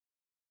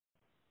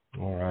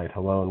right,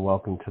 hello and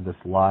welcome to this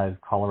live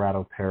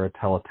Colorado PERA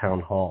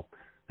Teletown Hall.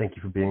 Thank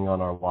you for being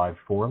on our live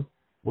forum.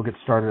 We'll get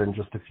started in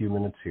just a few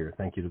minutes here.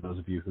 Thank you to those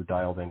of you who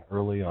dialed in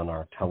early on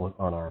our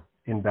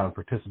inbound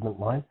participant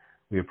line.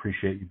 We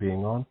appreciate you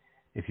being on.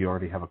 If you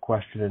already have a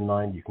question in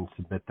mind, you can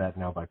submit that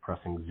now by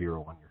pressing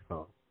 0 on your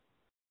phone.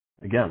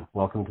 Again,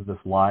 welcome to this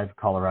live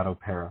Colorado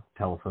PERA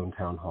Telephone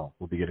Town Hall.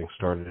 We'll be getting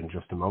started in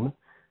just a moment.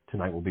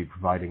 Tonight we'll be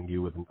providing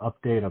you with an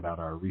update about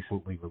our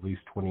recently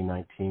released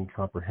 2019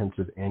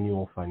 Comprehensive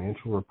Annual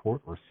Financial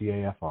Report, or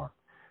CAFR.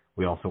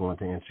 We also want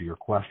to answer your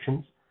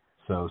questions,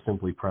 so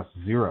simply press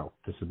 0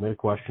 to submit a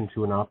question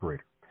to an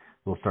operator.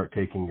 We'll start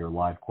taking your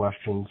live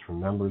questions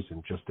from members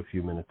in just a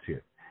few minutes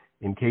here.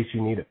 In case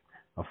you need it,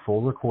 a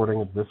full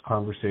recording of this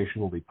conversation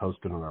will be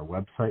posted on our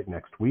website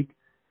next week.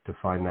 To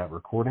find that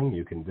recording,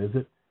 you can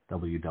visit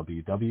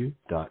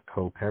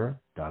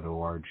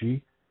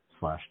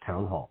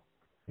www.copera.org/townhall.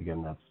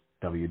 Again, that's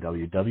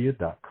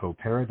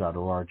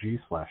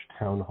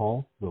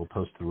www.copera.org/townhall. We'll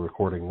post the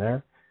recording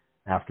there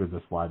after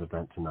this live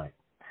event tonight.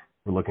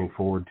 We're looking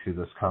forward to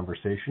this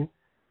conversation.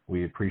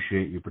 We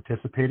appreciate you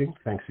participating.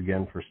 Thanks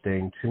again for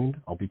staying tuned.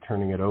 I'll be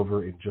turning it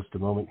over in just a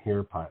moment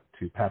here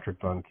to Patrick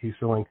Von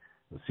Kieseling,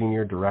 the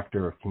Senior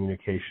Director of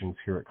Communications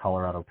here at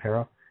Colorado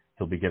PERA.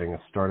 He'll be getting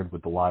us started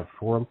with the live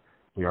forum.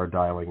 We are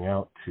dialing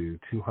out to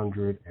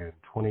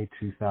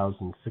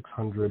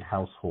 222,600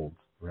 households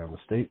around the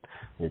state.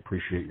 We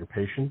appreciate your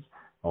patience.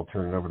 I'll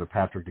turn it over to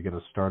Patrick to get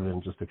us started in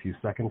just a few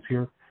seconds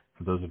here.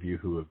 For those of you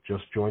who have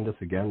just joined us,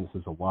 again, this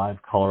is a live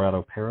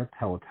Colorado PERA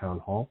Teletown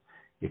Hall.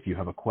 If you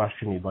have a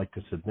question you'd like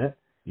to submit,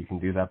 you can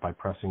do that by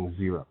pressing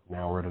 0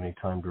 now or at any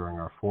time during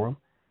our forum.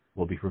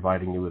 We'll be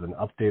providing you with an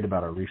update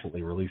about our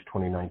recently released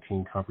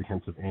 2019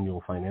 Comprehensive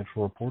Annual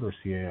Financial Report, or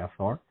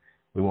CAFR.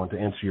 We want to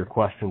answer your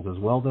questions as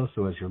well, though,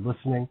 so as you're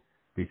listening,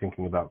 be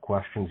thinking about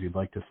questions you'd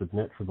like to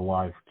submit for the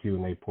live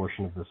Q&A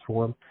portion of this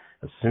forum.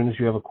 As soon as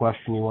you have a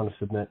question you want to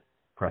submit,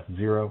 press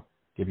 0,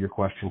 give your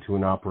question to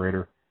an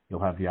operator.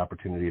 You'll have the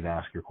opportunity to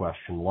ask your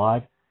question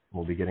live, and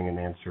we'll be getting an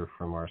answer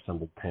from our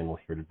assembled panel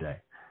here today.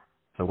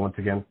 So once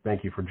again,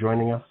 thank you for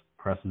joining us.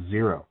 Press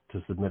 0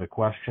 to submit a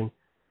question.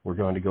 We're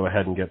going to go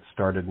ahead and get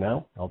started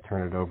now. I'll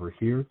turn it over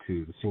here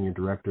to the Senior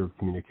Director of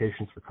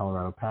Communications for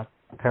Colorado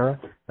PERA.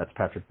 That's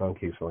Patrick Von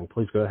Kieseling.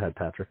 Please go ahead,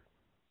 Patrick.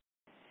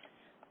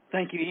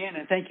 Thank you, Ian,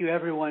 and thank you,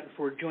 everyone,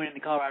 for joining the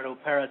Colorado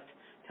PERA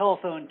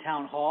Telephone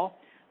Town Hall.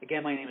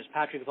 Again, my name is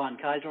Patrick Von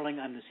Kieseling.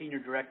 I'm the Senior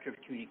Director of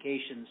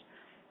Communications,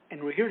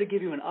 and we're here to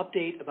give you an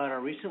update about our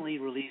recently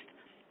released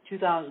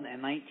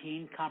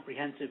 2019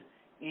 Comprehensive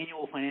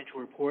Annual Financial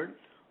Report,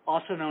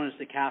 also known as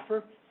the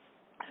CAFR,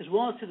 as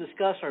well as to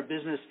discuss our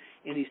business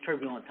in these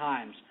turbulent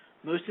times.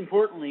 Most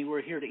importantly,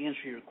 we're here to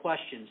answer your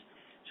questions.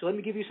 So let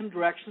me give you some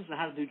directions on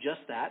how to do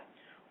just that.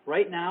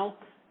 Right now,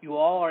 you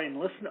all are in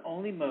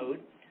listen-only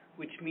mode,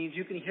 which means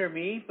you can hear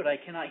me, but I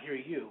cannot hear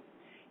you.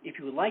 If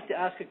you would like to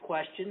ask a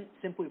question,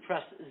 simply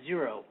press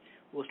 0.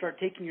 We'll start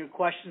taking your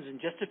questions in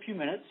just a few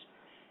minutes.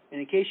 And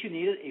in case you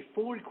need it, a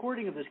full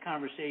recording of this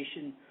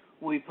conversation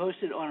will be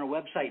posted on our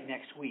website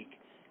next week.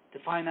 To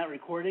find that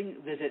recording,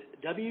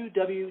 visit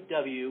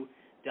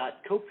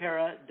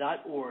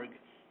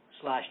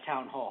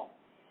www.copera.org/townhall.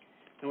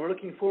 And we're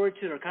looking forward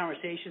to our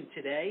conversation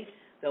today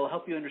that will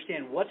help you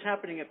understand what's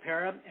happening at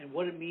PERA and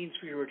what it means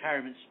for your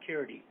retirement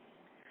security.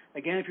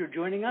 Again, if you're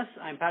joining us,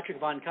 I'm Patrick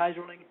Von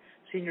Kieseling,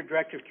 Senior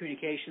Director of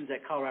Communications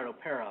at Colorado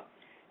PERA,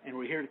 and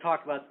we're here to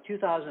talk about the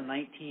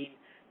 2019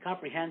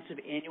 Comprehensive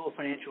Annual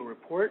Financial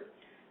Report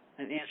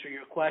and answer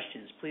your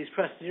questions. Please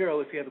press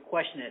 0 if you have a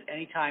question at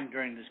any time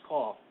during this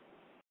call.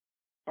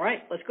 All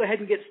right, let's go ahead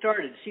and get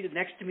started. Seated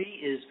next to me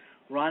is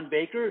Ron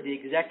Baker, the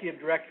Executive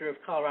Director of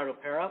Colorado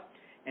PERA,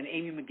 and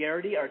Amy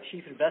McGarity, our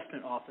Chief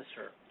Investment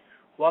Officer.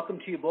 Welcome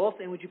to you both,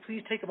 and would you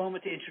please take a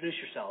moment to introduce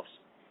yourselves?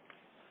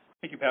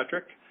 Thank you,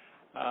 Patrick.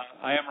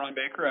 I am Ron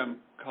Baker.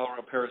 I'm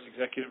Colorado PERA's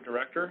Executive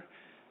Director,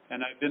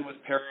 and I've been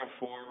with PERA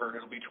for,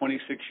 it'll be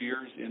 26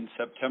 years in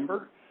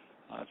September.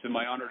 It's been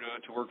my honor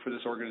to work for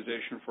this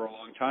organization for a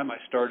long time. I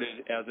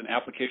started as an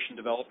application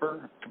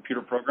developer,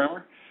 computer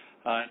programmer,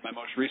 and my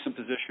most recent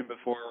position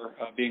before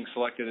being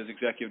selected as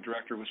Executive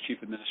Director was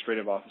Chief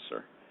Administrative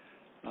Officer.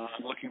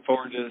 I'm looking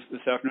forward to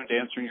this afternoon to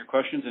answering your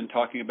questions and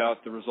talking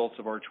about the results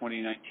of our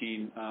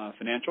 2019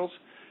 financials.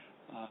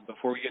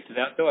 Before we get to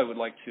that, though, I would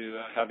like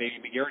to have Amy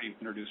McGarity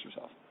introduce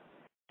herself.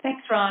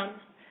 Thanks, Ron.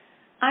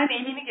 I'm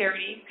Amy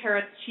McGarity,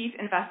 PERA's Chief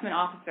Investment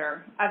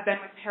Officer. I've been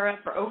with PERA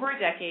for over a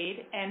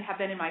decade and have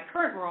been in my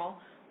current role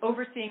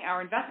overseeing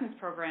our investments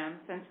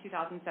program since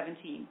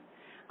 2017.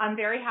 I'm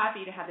very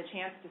happy to have the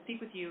chance to speak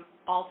with you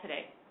all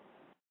today.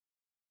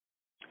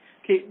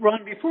 Okay,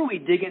 Ron, before we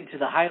dig into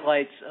the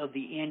highlights of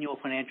the annual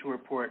financial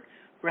report,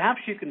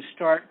 perhaps you can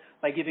start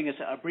by giving us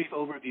a brief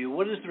overview.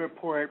 What is the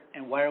report,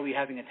 and why are we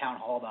having a town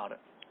hall about it?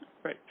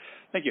 Great.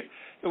 Thank you.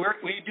 So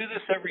we do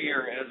this every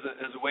year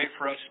as a way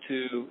for us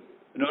to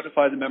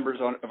notify the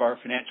members of our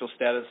financial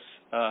status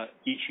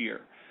each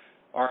year.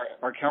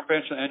 Our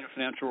comprehensive annual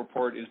financial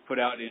report is put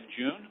out in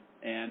June,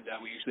 and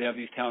we usually have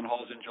these town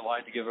halls in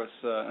July to give us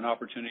an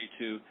opportunity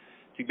to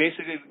to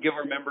basically give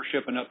our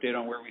membership an update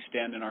on where we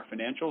stand in our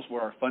financials,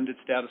 what our funded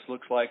status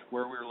looks like,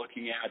 where we're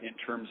looking at in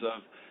terms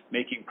of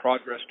making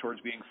progress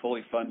towards being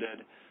fully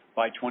funded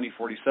by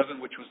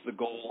 2047, which was the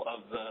goal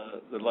of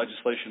the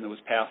legislation that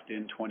was passed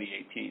in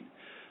 2018.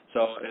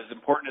 So as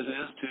important as it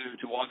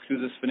is to walk through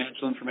this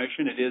financial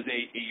information, it is a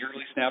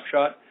yearly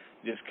snapshot.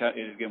 It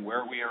is, again,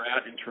 where we are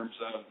at in terms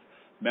of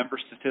member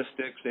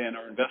statistics and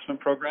our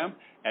investment program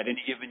at any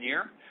given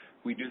year.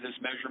 We do this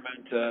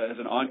measurement as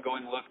an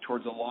ongoing look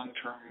towards a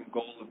long-term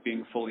goal of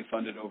being fully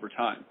funded over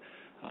time.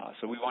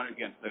 So we want to,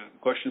 again, the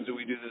questions that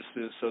we do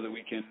this is so that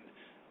we can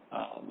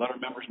let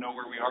our members know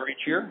where we are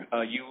each year.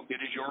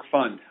 It is your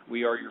fund.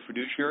 We are your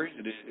fiduciaries.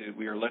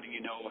 We are letting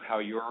you know how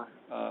your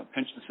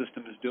pension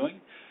system is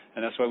doing,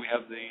 and that's why we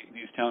have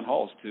these town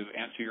halls, to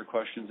answer your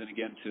questions and,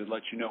 again, to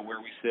let you know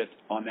where we sit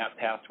on that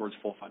path towards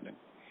full funding.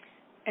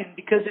 And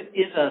because it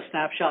is a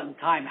snapshot in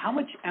time, how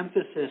much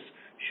emphasis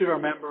should our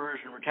members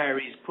and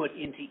retirees put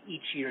into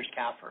each year's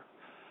CAFR?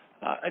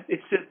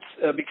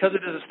 Because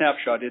it is a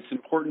snapshot, it's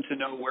important to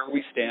know where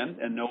we stand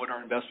and know what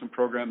our investment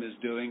program is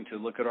doing, to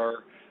look at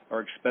our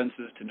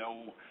expenses, to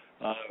know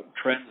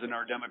trends in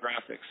our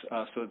demographics.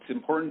 So it's an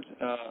important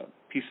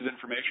piece of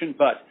information,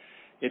 but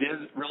it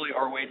is really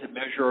our way to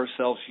measure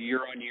ourselves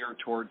year on year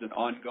towards an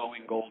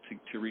ongoing goal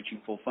to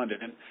reaching full funded.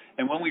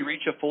 And when we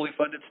reach a fully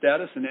funded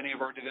status in any of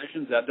our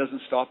divisions, that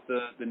doesn't stop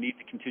the need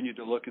to continue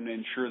to look and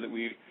ensure that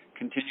we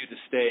continue to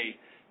stay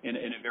in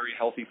a very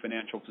healthy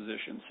financial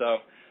position. So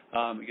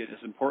again,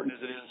 as important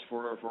as it is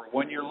for a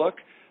 1 year look,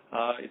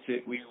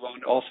 we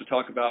want to also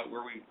talk about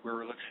where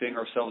we're seeing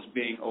ourselves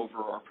being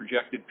over our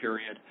projected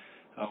period.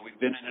 We've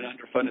been in an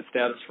underfunded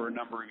status for a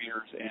number of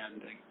years,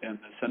 and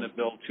the Senate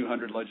Bill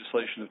 200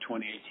 legislation of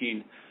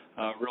 2018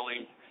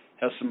 really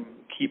has some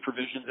key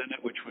provisions in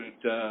it which would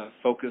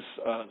focus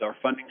our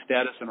funding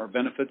status and our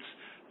benefits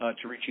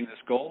to reaching this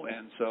goal.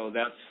 And so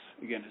that's,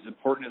 again, as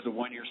important as a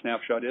 1 year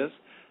snapshot is,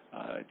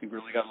 I think we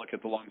really got to look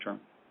at the long term.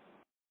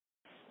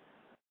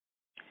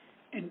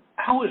 And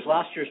how was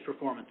last year's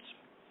performance?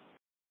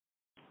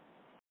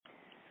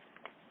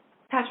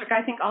 Patrick,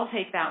 I think I'll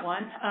take that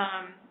one.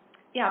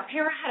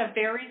 PERA had a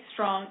very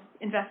strong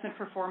investment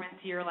performance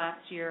year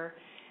last year.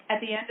 At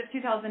the end of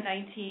 2019,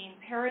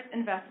 PERA's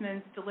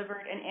investments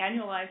delivered an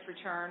annualized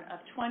return of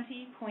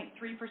 20.3%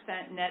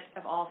 net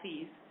of all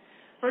fees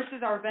versus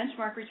our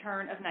benchmark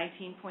return of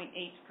 19.8%.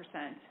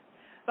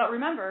 But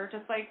remember,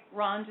 just like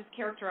Ron just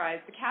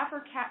characterized, the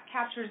CAFR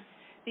captures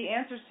the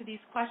answers to these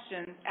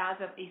questions as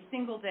of a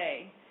single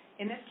day,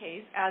 in this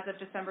case, as of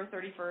December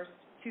 31st,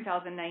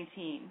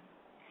 2019.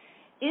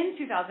 In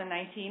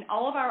 2019,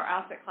 all of our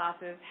asset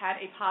classes had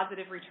a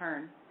positive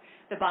return.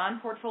 The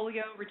bond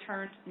portfolio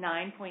returned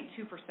 9.2%.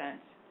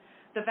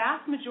 The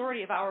vast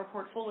majority of our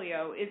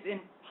portfolio is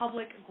in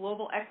public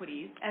global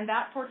equities, and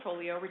that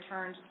portfolio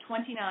returned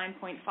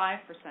 29.5%.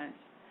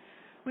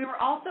 We were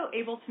also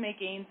able to make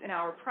gains in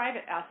our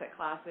private asset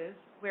classes,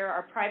 where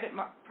our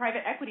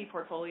private equity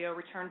portfolio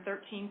returned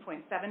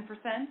 13.7%,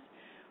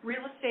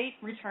 real estate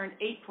returned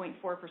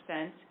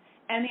 8.4%,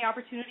 and the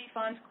Opportunity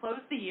Fund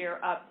closed the year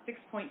up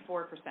 6.4%.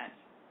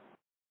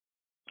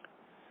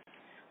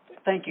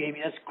 Thank you, Amy.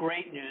 That's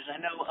great news. I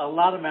know a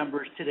lot of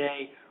members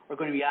today are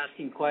going to be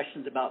asking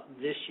questions about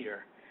this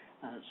year.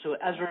 So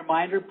as a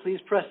reminder, please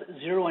press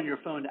 0 on your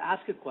phone to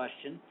ask a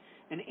question.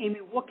 And Amy,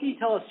 what can you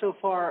tell us so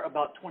far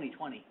about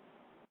 2020?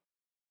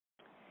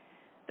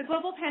 The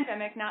global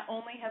pandemic not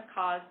only has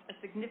caused a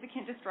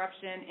significant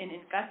disruption in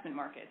investment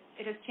markets,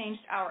 it has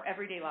changed our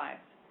everyday lives.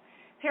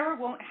 PERA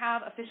won't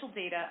have official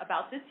data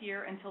about this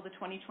year until the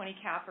 2020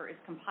 CAFR is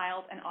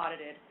compiled and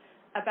audited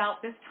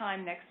about this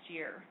time next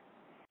year.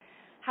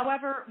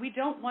 However, we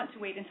don't want to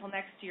wait until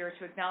next year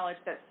to acknowledge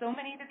that so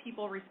many of the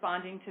people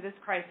responding to this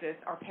crisis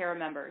are PERA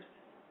members.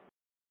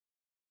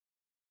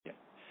 Yeah,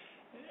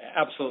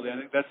 absolutely. I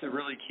think that's a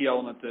really key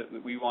element that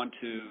we want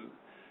to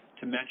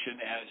mention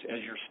as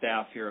your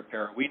staff here at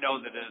PERA. We know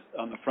that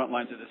on the front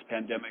lines of this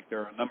pandemic, there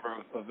are a number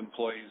of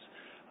employees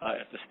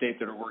at the state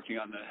that are working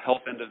on the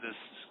health end of this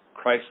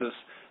crisis.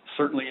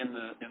 Certainly in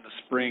the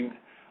spring,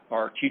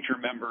 our teacher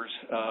members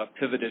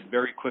pivoted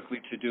very quickly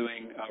to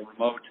doing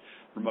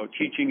remote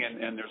teaching,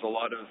 and there's a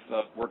lot of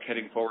work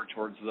heading forward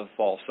towards the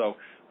fall. So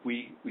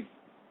we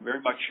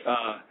very much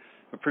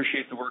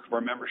appreciate the work of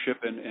our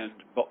membership, and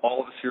all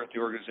of us here at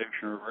the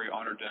organization are very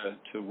honored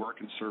to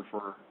work and serve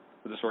for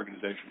this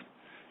organization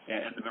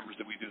and the members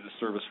that we do this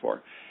service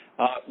for.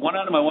 One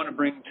item I want to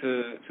bring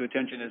to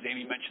attention, as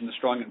Amy mentioned, the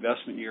strong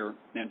investment year,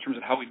 in terms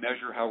of how we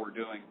measure how we're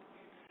doing.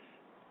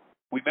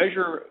 We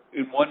measure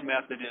in one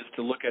method is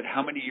to look at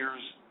how many years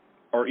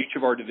are each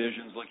of our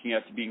divisions looking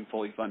at to being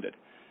fully funded.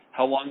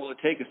 How long will it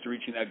take us to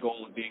reaching that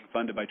goal of being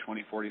funded by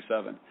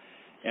 2047?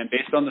 And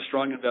based on the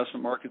strong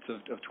investment markets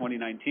of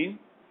 2019,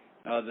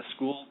 the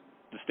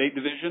state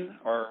division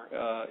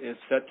is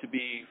set to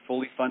be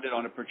fully funded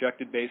on a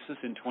projected basis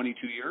in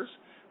 22 years,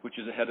 which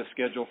is ahead of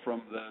schedule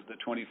from the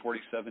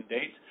 2047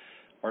 date.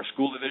 Our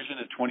school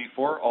division at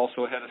 24,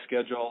 also ahead of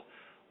schedule.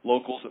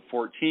 Locals at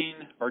 14,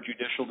 our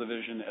judicial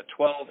division at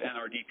 12, and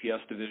our DPS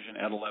division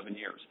at 11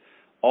 years.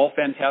 all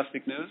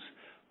fantastic news,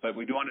 but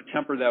we do want to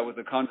temper that with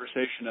the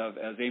conversation of,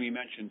 as Amy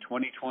mentioned,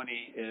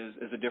 2020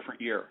 is a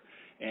different year.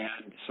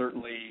 And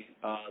certainly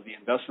the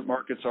investment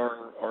markets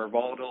are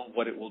volatile,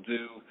 what it will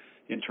do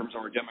in terms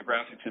of our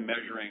demographics and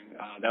measuring.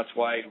 That's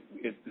why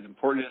it's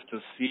important is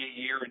to see a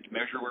year and to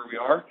measure where we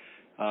are.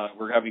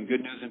 We're having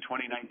good news in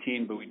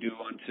 2019, but we do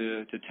want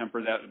to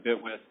temper that a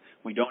bit with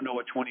we don't know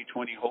what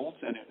 2020 holds,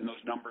 and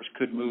those numbers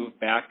could move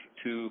back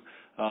to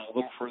a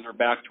little further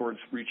back towards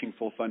reaching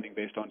full funding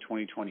based on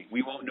 2020.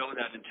 We won't know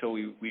that until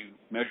we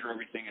measure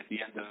everything at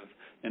the end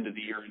of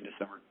the year in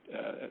December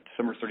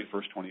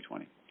 31st,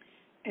 2020.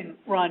 And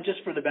Ron,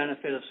 just for the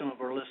benefit of some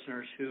of our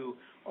listeners who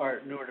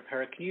are newer to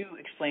PERA, can you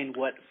explain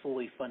what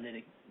fully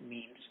funded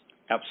means?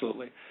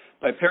 Absolutely.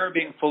 By PERA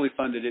being fully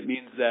funded, it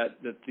means that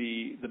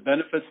the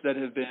benefits that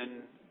have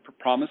been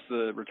promised,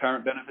 the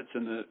retirement benefits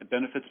and the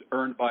benefits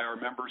earned by our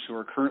members who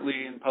are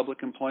currently in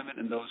public employment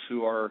and those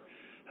who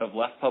have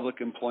left public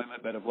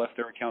employment but have left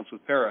their accounts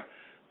with PERA,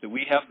 that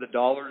we have the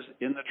dollars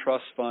in the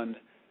trust fund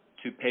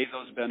to pay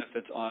those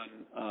benefits on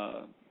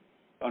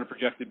a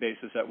projected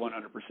basis at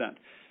 100%.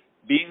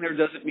 Being there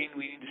doesn't mean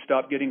we need to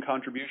stop getting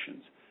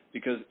contributions,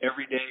 because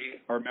every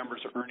day our members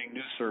are earning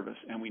new service,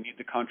 and we need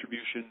the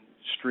contribution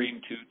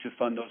stream to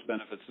fund those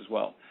benefits as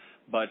well.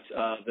 But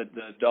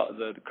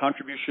the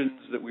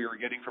contributions that we are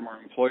getting from our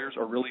employers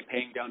are really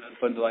paying down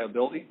unfunded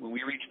liability. When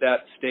we reach that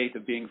state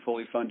of being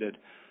fully funded,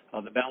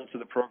 the balance of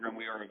the program,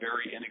 we are a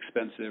very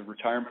inexpensive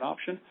retirement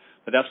option.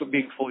 But that's what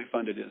being fully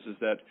funded is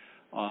that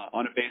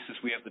on a basis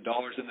we have the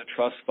dollars in the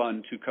trust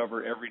fund to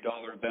cover every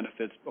dollar of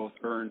benefits both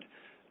earned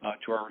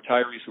to our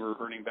retirees who are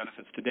earning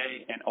benefits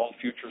today, and all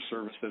future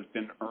service that has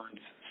been earned,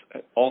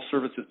 all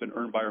service has been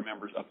earned by our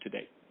members up to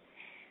date.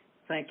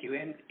 Thank you.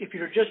 And if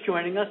you're just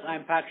joining us,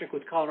 I'm Patrick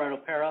with Colorado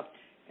PERA,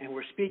 and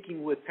we're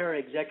speaking with PERA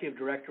Executive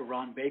Director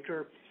Ron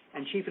Baker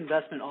and Chief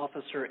Investment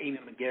Officer Amy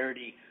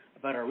McGarity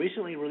about our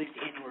recently released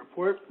annual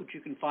report, which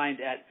you can find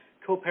at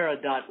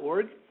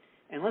copera.org.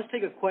 And let's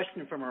take a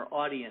question from our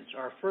audience.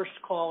 Our first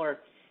caller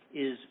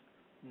is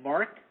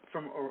Richard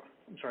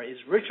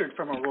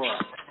from Aurora.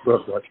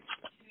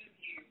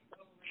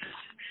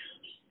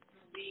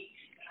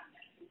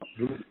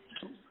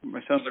 My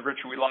sounds like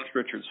Richard. We lost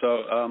Richard.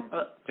 So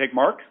take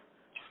Mark.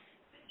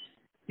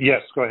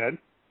 Yes, go ahead.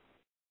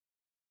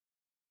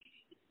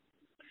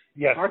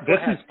 Yes, Mark, this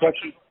is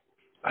question.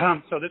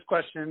 So this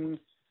question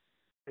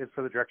is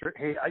for the director.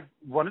 Hey, I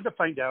wanted to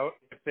find out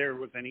if there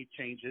was any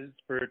changes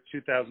for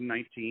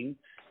 2019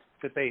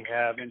 that they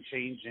have in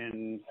change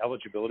in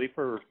eligibility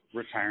for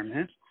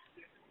retirement.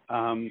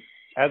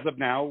 As of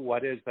now,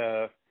 what is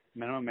the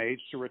minimum age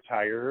to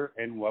retire,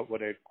 and what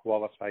would it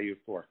qualify you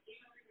for?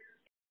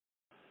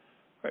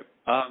 Right.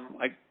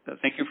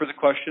 Thank you for the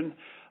question.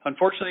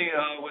 Unfortunately,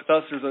 with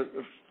us, there's a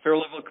fair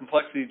level of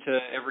complexity to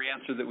every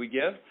answer that we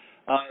give.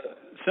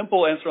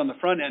 Simple answer on the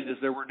front end is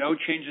there were no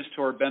changes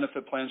to our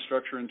benefit plan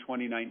structure in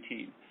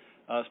 2019.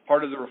 As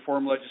part of the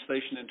reform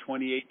legislation in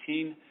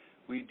 2018,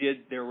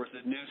 there was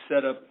a new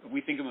setup.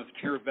 We think of them as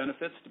tier of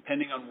benefits.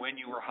 Depending on when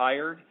you were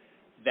hired,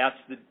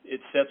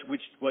 it sets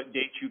what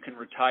date you can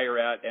retire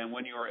at and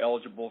when you are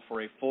eligible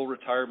for a full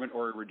retirement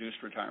or a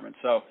reduced retirement.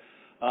 So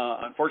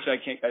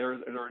unfortunately, there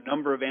are a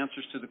number of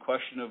answers to the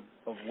question of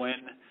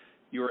when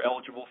you are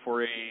eligible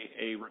for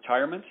a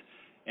retirement,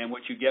 and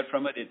what you get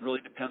from it. It really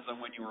depends on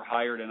when you were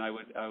hired, and I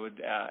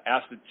would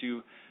ask that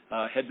you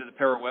head to the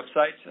PERA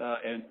website,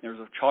 and there's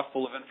a chock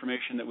full of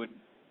information that would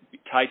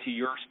tie to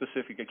your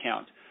specific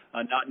account.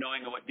 Not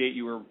knowing what date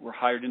you were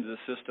hired into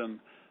the system,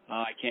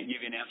 I can't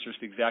give you an answer as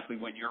to exactly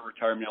when your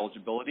retirement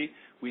eligibility.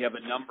 We have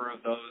a number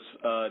of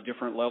those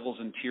different levels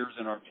and tiers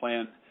in our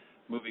plan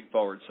moving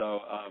forward. So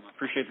I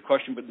appreciate the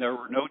question, but there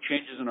were no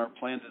changes in our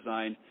plan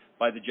design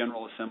by the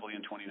General Assembly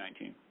in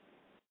 2019.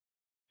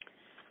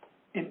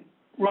 And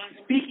Ron,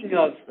 speaking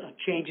of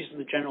changes in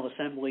the General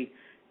Assembly,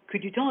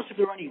 could you tell us if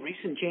there are any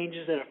recent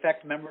changes that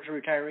affect members or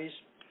retirees?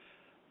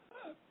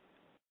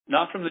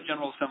 Not from the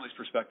General Assembly's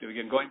perspective.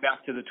 Again, going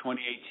back to the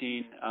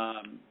 2018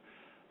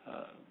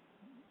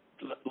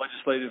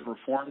 legislative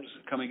reforms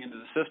coming into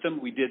the system,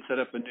 we did set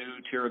up a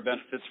new tier of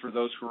benefits for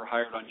those who were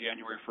hired on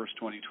January 1st,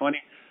 2020.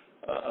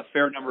 A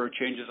fair number of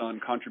changes on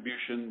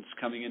contributions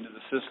coming into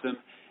the system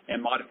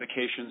and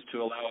modifications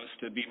to allow us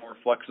to be more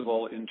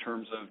flexible in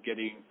terms of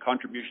getting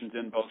contributions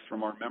in both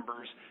from our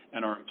members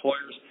and our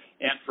employers,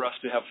 and for us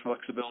to have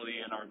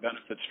flexibility in our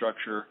benefit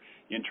structure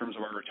in terms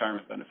of our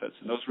retirement benefits.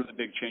 And those were the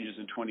big changes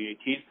in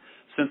 2018.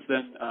 Since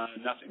then,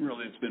 nothing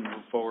really has been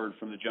moved forward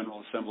from the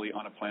General Assembly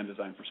on a plan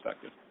design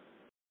perspective.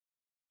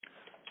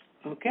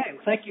 Okay,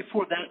 thank you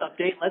for that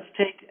update. Let's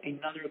take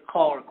another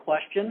caller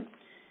question,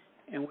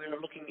 and we're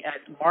looking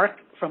at Mark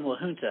from La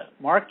Junta.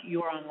 Mark,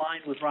 you are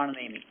online with Ron and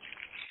Amy.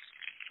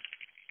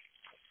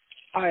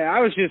 Hi, I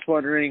was just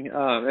wondering,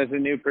 as a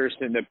new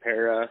person to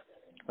PERA,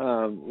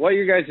 what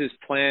your guys'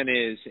 plan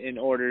is in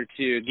order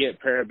to get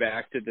PERA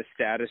back to the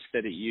status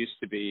that it used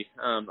to be.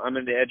 I'm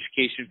in the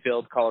education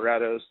field.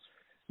 Colorado's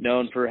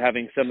known for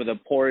having some of the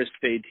poorest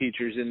paid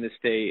teachers in the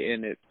state.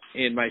 And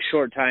in my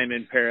short time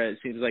in PERA, it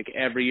seems like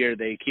every year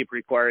they keep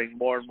requiring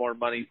more and more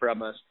money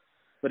from us,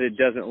 but it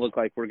doesn't look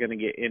like we're going to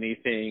get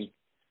anything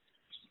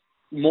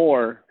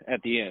more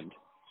at the end.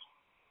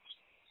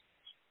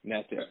 And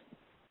that's it.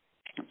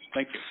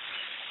 Thank you.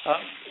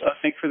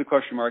 Thanks for the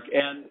question, Mark.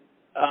 And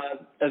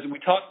as we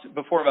talked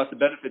before about the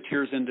benefit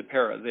tiers into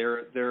PERA,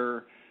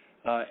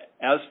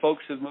 as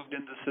folks have moved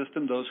into the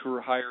system, those who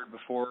were hired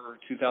before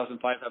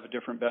 2005 have a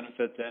different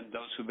benefit than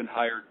those who've been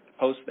hired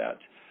post that.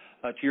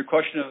 To your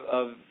question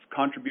of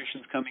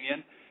contributions coming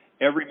in,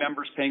 every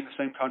member's paying the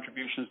same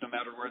contributions no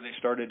matter where they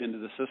started into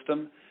the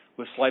system,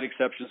 with slight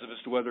exceptions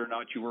as to whether or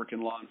not you work in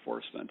law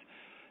enforcement.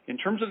 In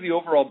terms of the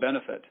overall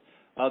benefit,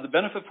 the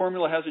benefit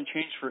formula hasn't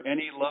changed for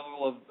any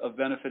level of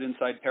benefit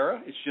inside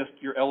PERA. It's just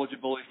your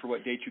eligibility for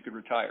what date you could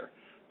retire.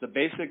 The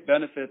basic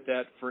benefit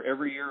that for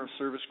every year of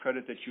service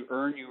credit that you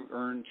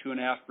earn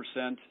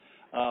 2.5%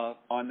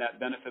 on that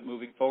benefit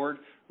moving forward,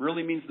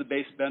 really means the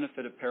base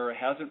benefit of PERA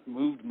hasn't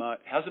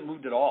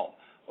moved at all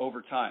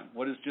over time.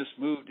 What has just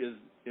moved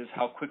is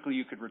how quickly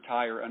you could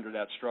retire under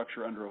that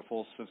structure, under a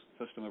full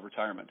system of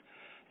retirement.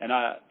 And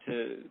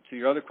to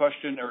your other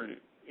question, or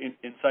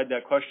inside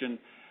that question,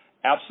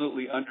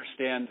 absolutely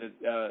understand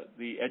that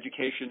the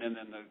education and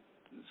then the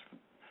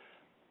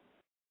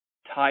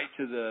tie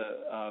to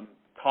the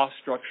cost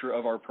structure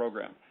of our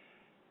program.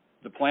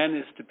 The plan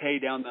is to pay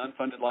down the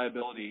unfunded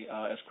liability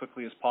as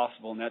quickly as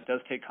possible, and that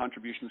does take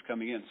contributions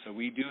coming in. So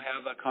we do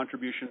have a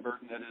contribution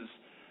burden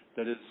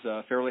that is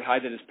fairly high,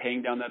 that is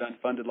paying down that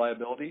unfunded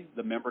liability.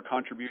 The member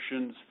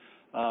contributions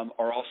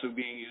are also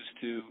being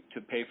used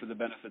to pay for the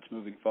benefits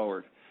moving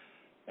forward.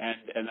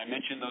 And I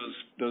mentioned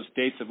those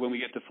dates of when we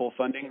get to full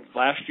funding.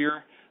 Last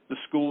year, the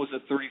school was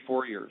at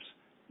 34 years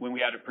when we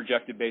had a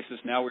projected basis.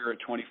 Now we're at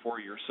 24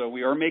 years. So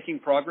we are making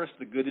progress.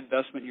 The good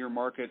investment year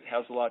market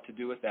has a lot to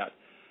do with that.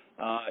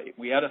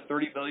 We had a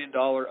 $30 billion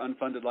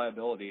unfunded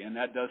liability, and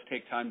that does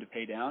take time to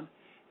pay down.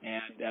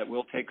 And that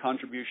will take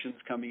contributions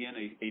coming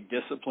in, a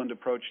disciplined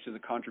approach to the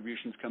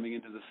contributions coming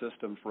into the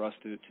system for us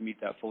to meet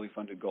that fully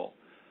funded goal.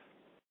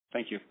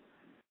 Thank you.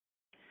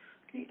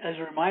 Okay. As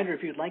a reminder,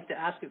 if you'd like to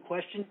ask a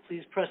question,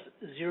 please press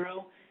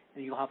 0,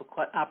 and you'll have an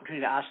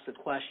opportunity to ask the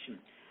question.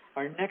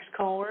 Our next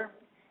caller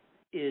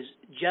is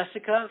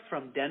Jessica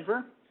from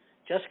Denver.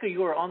 Jessica,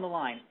 you are on the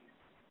line.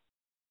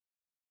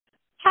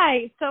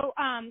 Hi. So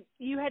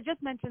you had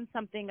just mentioned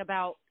something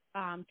about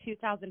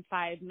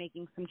 2005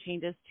 making some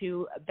changes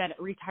to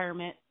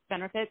retirement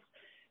benefits.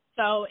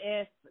 So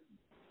if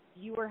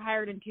you were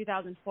hired in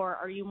 2004,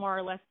 are you more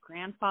or less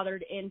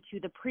grandfathered into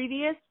the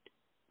previous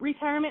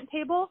retirement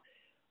table,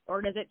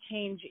 or does it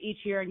change each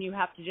year and you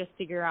have to just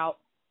figure out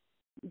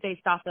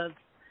based off of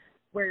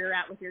where you're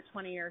at with your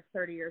 20 years,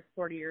 30 years,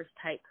 40 years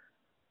type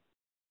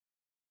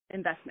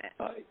investment?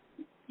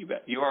 You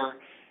bet. You are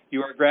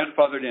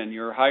grandfathered in.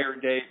 Your hire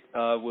date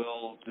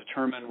will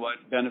determine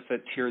what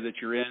benefit tier that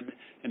you're in.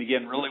 And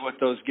again, really what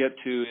those get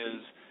to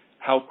is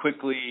how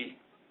quickly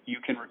you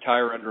can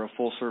retire under a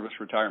full service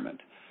retirement.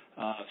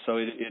 So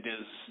it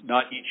is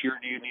not each year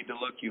do you need to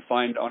look. You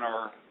find on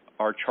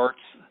our charts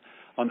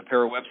on the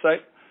PERA website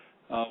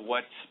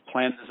what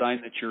plan design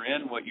that you're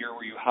in, what year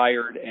were you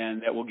hired,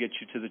 and that will get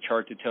you to the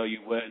chart to tell you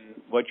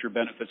what your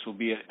benefits will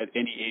be at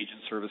any age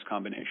and service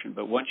combination.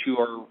 But once you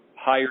are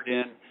hired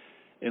in,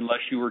 unless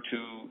you were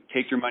to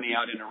take your money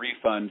out in a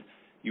refund,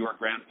 you are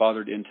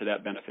grandfathered into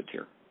that benefit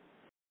tier.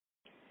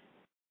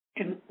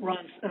 And Ron,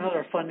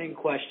 another funding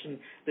question.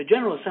 The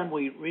General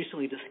Assembly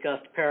recently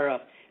discussed PERA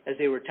as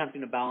they were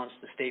attempting to balance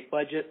the state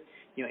budget,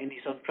 in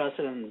these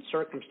unprecedented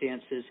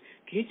circumstances.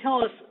 Can you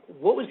tell us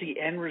what was the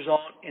end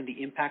result and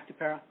the impact to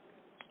PERA?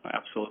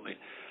 Absolutely.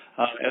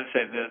 As I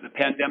said, the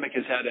pandemic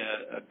has had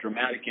a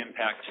dramatic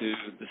impact to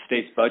the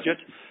state's budget.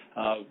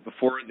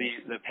 Before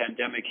the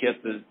pandemic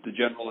hit, the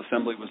General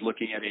Assembly was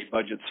looking at a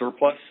budget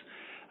surplus.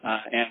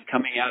 And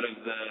coming out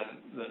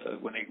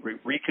of when they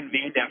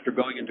reconvened after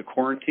going into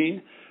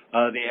quarantine,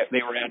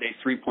 they were at a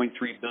 $3.3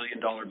 billion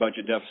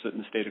budget deficit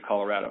in the state of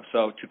Colorado.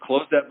 So to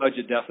close that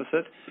budget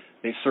deficit,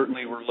 they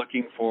certainly were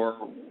looking for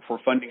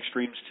funding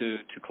streams to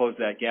close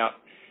that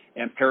gap,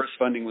 and PERA's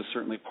funding was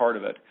certainly part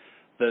of it.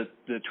 The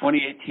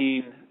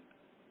 2018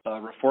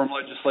 reform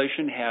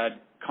legislation had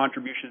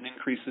contribution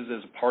increases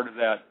as a part of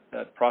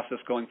that process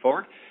going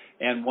forward.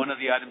 And one of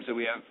the items that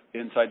we have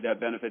inside that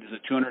benefit is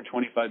a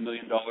 $225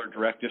 million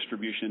direct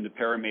distribution to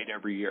PERA made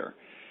every year.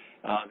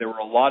 There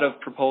were a lot of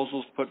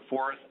proposals put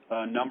forth.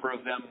 A number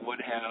of them would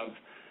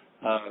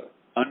have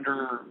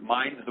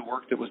undermined the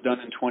work that was done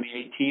in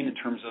 2018 in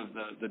terms of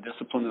the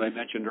discipline that I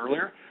mentioned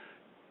earlier.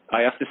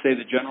 I have to say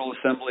the General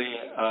Assembly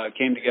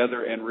came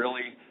together and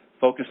really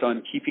focused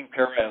on keeping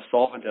PERA as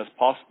solvent as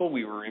possible.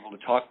 We were able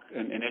to talk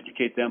and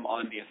educate them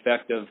on the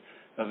effect of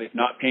if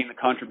not paying the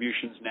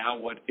contributions now,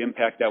 what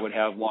impact that would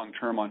have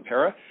long-term on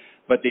PERA.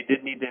 But they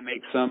did need to make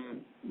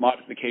some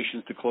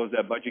modifications to close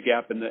that budget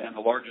gap, and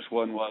the largest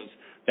one was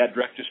that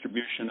direct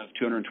distribution of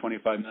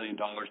 $225 million.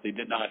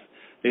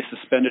 They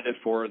suspended it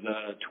for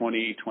the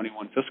 2021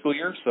 fiscal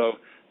year,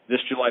 so This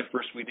July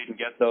 1st, we didn't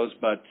get those,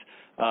 but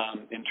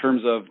in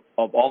terms of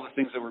all the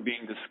things that were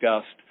being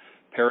discussed,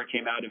 PERA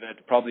came out of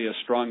it probably as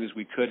strong as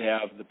we could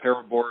have. The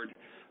PERA board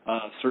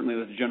certainly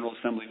let the General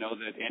Assembly know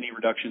that any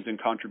reductions in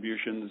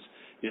contributions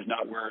is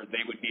not where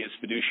they would be as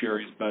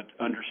fiduciaries, but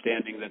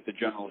understanding that the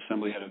General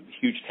Assembly had a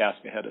huge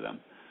task ahead of them.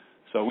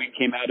 So we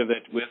came out of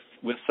it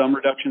with some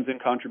reductions in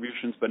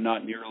contributions, but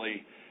not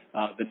nearly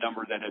the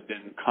number that had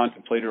been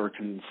contemplated or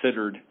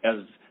considered,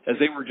 as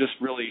they were just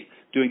really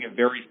doing a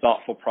very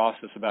thoughtful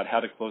process about how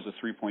to close a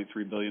 $3.3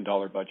 billion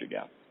budget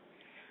gap.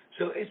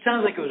 So it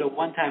sounds like it was a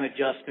one-time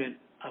adjustment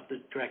of the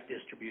direct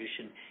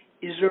distribution.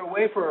 Is there a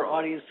way for our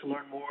audience to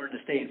learn more and to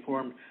stay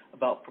informed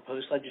about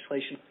proposed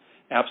legislation?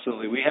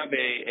 Absolutely. We have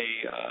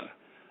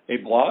a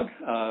blog,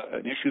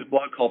 an issues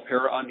blog called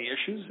PERA on the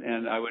Issues,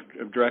 and I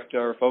would direct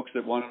our folks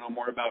that want to know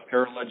more about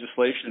PERA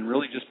legislation and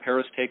really just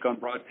PERA's take on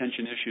broad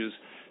pension issues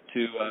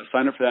to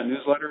sign up for that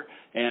newsletter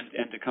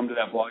and to come to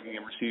that blogging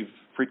and receive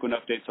frequent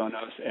updates on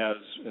us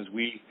as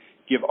we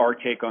give our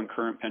take on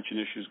current pension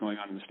issues going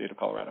on in the state of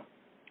Colorado.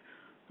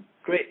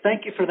 Great.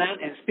 Thank you for that.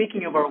 And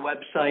speaking of our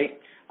website,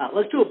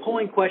 let's do a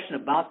polling question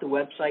about the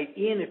website.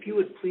 Ian, if you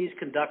would please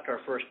conduct our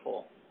first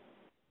poll.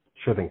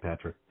 Sure thing,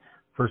 Patrick.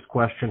 First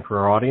question for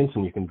our audience,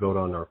 and you can vote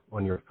on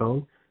your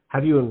phone.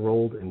 Have you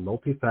enrolled in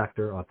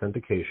multi-factor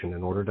authentication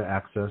in order to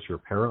access your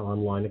PERA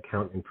online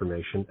account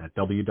information at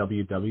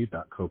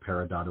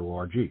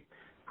www.copera.org?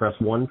 Press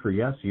 1 for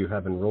yes, you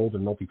have enrolled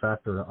in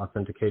multi-factor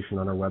authentication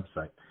on our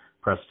website.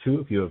 Press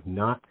 2 if you have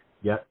not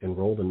yet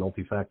enrolled in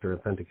multi-factor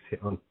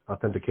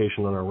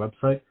authentication on our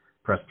website.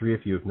 Press 3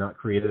 if you have not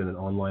created an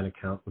online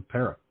account with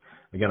PERA.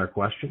 Again, our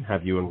question,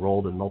 have you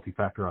enrolled in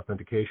multi-factor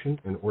authentication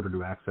in order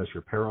to access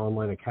your PERA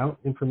online account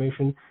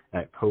information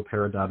at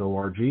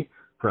copera.org?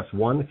 Press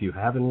 1 if you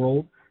have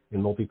enrolled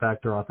in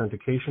multi-factor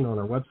authentication on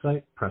our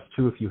website. Press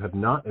 2 if you have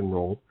not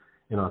enrolled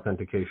in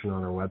authentication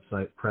on our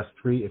website. Press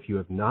 3 if you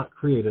have not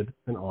created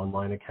an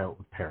online account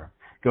with PERA.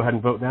 Go ahead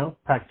and vote now.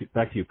 Back to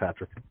you,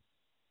 Patrick.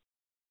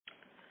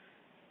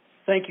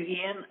 Thank you,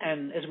 Ian.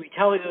 And as we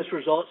tally those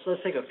results,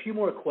 let's take a few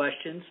more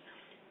questions.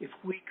 If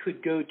we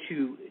could go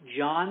to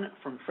John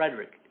from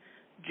Frederick.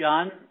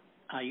 John,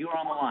 you are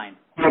on the line.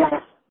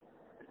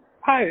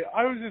 Hi,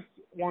 I was just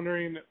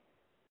wondering,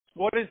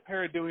 what is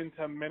PERA doing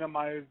to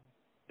minimize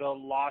the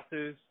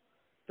losses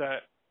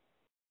that,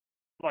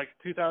 like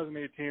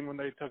 2018 when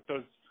they took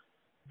those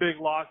big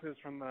losses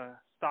from the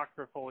stock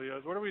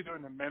portfolios, what are we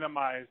doing to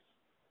minimize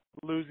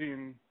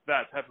losing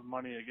that type of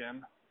money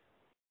again?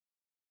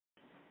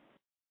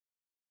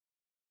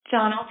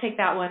 John, I'll take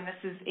that one.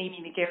 This is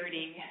Amy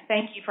McGarity.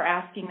 Thank you for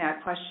asking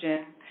that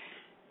question.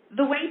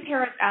 The way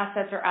PERA's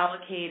assets are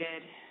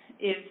allocated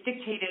is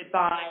dictated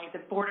by the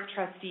Board of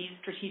Trustees'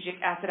 Strategic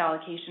Asset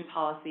Allocation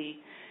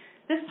Policy.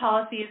 This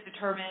policy is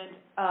determined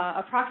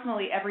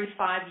approximately every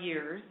 5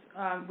 years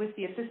with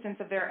the assistance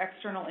of their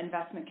external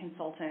investment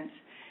consultant.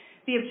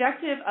 The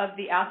objective of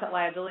the asset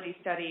liability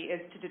study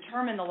is to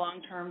determine the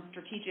long-term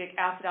strategic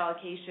asset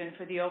allocation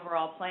for the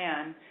overall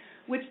plan,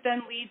 which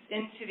then leads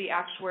into the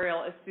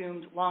actuarial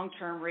assumed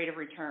long-term rate of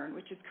return,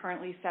 which is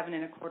currently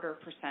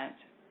 7.25%.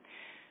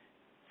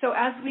 So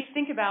as we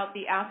think about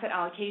the asset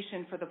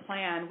allocation for the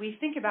plan, we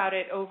think about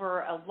it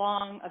over a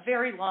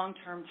very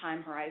long-term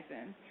time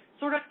horizon,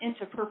 sort of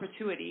into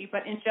perpetuity,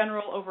 but in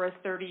general over a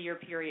 30-year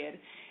period.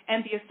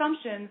 And the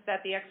assumptions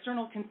that the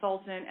external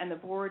consultant and the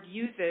board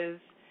uses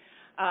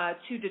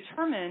to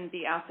determine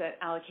the asset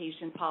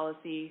allocation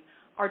policy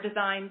are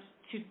designed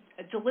to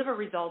deliver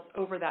results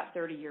over that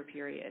 30-year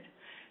period.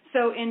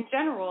 So in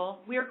general,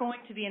 we are going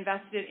to be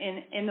invested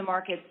in the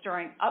markets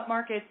during up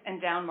markets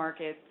and down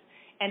markets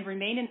and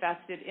remain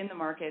invested in the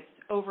markets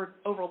over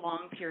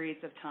long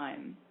periods of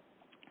time.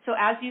 So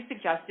as you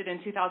suggested, in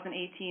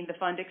 2018, the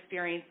fund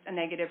experienced a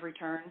negative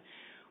return,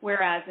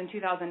 whereas in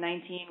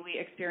 2019, we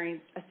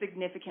experienced a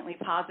significantly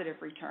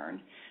positive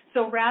return.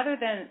 So rather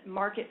than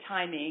market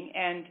timing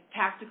and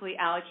tactically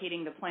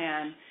allocating the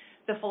plan,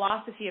 the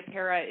philosophy of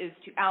PERA is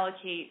to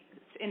allocate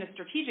in a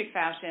strategic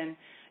fashion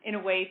in a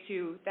way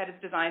that is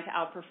designed to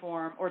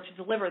outperform or to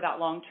deliver that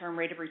long-term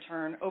rate of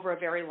return over a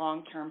very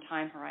long-term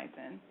time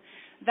horizon.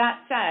 That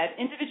said,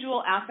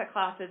 individual asset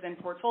classes and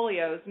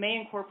portfolios may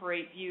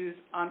incorporate views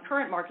on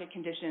current market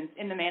conditions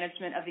in the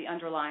management of the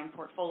underlying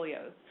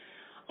portfolios.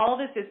 All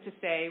this is to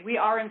say we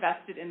are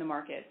invested in the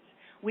markets.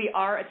 We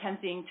are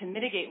attempting to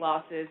mitigate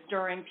losses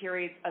during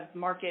periods of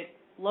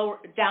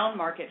down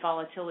market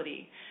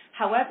volatility.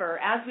 However,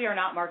 as we are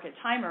not market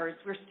timers,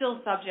 we're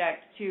still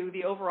subject to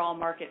the overall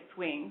market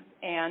swings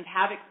and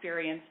have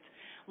experienced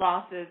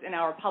losses in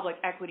our public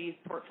equities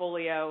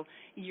portfolio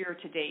year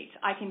to date.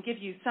 I can give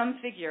you some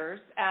figures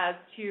as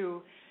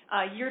to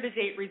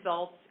year-to-date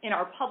results in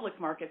our public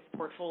markets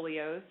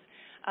portfolios.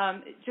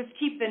 Just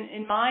keep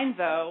in mind,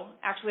 though,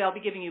 actually I'll be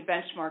giving you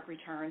benchmark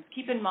returns.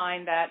 Keep in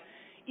mind that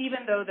even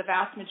though the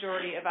vast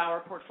majority of our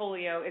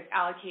portfolio is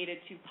allocated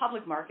to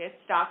public markets,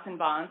 stocks and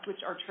bonds,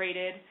 which are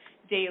traded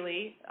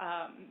daily,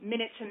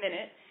 minute to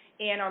minute,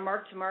 and are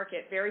marked to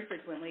market very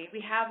frequently,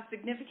 we have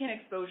significant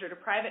exposure to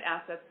private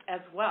assets as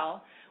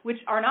well, which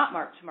are not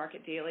marked to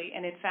market daily.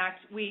 And in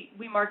fact, we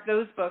mark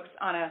those books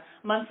on a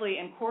monthly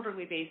and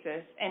quarterly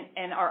basis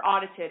and are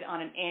audited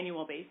on an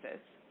annual basis.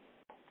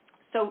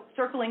 So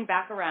circling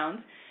back around,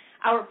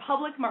 our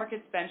public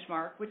markets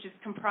benchmark, which is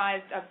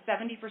comprised of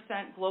 70%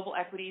 global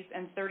equities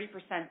and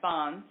 30%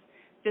 bonds,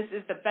 this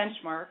is the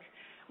benchmark,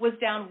 was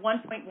down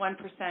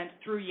 1.1%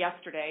 through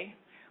yesterday,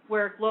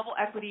 where global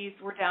equities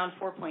were down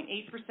 4.8%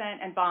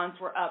 and bonds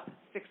were up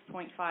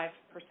 6.5%.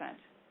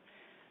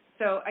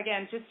 So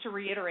again, just to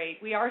reiterate,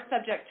 we are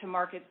subject to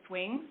market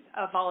swings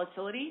of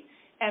volatility,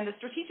 and the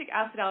strategic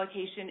asset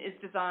allocation is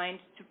designed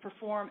to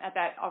perform at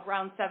that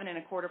around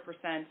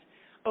 7.25%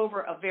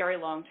 over a very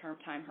long-term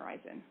time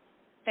horizon.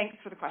 Thanks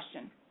for the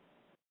question.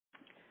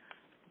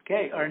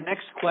 Okay, our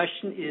next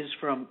question is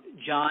from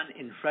John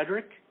in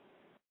Frederick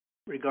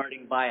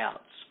regarding buyouts.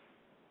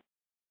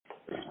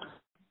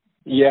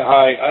 Yeah,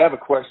 hi. I have a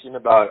question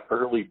about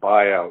early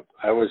buyout.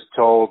 I was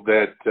told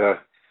that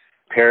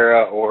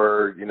PERA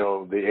or,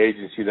 the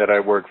agency that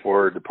I work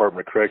for,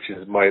 Department of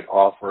Corrections, might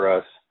offer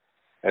us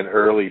an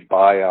early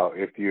buyout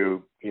if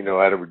you,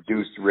 at a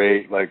reduced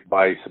rate, like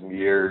buy some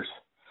years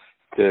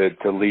to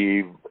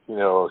leave,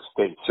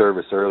 state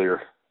service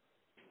earlier.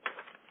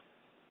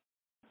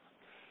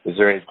 Is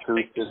there any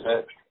truth to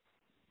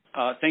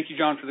that? Thank you,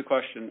 John, for the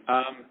question.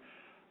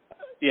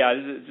 Yeah,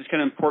 this is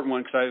kind of an important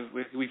one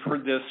because we've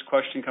heard this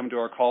question come to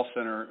our call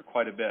center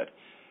quite a bit.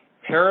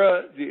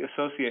 PERA, the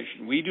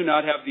association, we do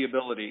not have the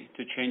ability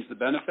to change the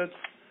benefits.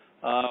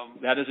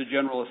 That is a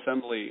General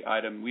Assembly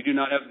item. We do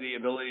not have the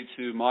ability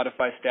to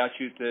modify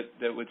statute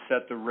that would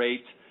set the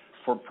rate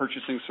for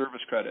purchasing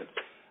service credit.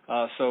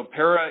 So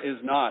PERA is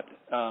not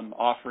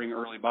offering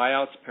early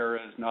buyouts. PERA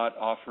is not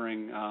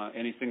offering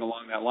anything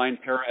along that line.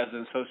 PERA as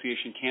an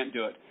association can't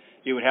do it.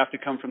 It would have to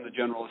come from the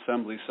General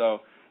Assembly. So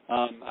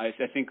I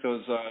think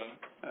those,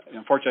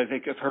 unfortunately, I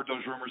think I've heard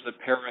those rumors that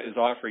PERA is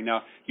offering.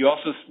 Now, you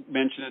also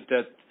mentioned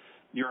that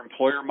your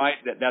employer might.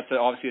 That's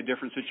obviously a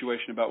different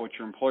situation about what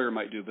your employer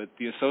might do. But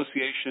the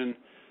association,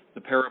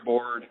 the PERA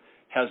board,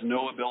 has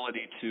no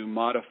ability to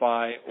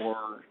modify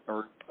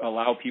or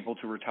allow people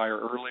to retire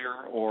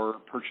earlier or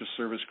purchase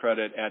service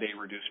credit at a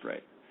reduced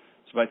rate.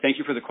 So I thank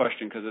you for the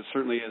question because it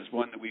certainly is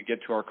one that we get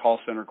to our call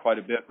center quite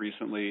a bit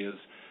recently. Is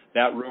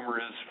that rumor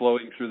is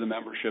flowing through the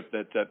membership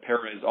that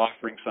PERA is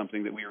offering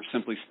something that we are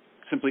simply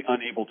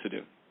unable to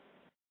do.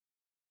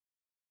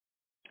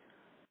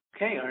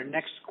 Okay, our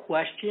next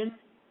question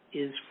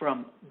is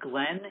from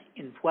Glenn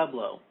in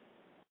Pueblo.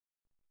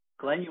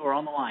 Glenn, you are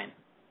on the line.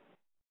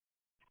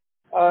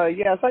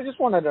 Yes, I just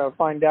wanted to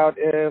find out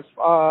if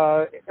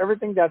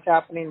everything that's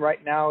happening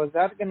right now, is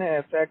that going to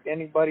affect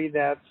anybody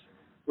that's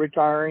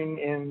retiring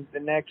in the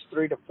next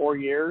 3 to 4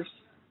 years?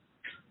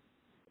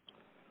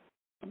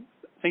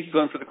 Thank you,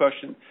 Glenn, for the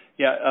question.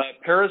 Yeah,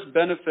 PERA's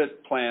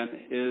benefit plan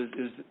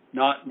is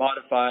not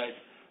modified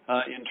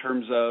in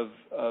terms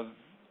of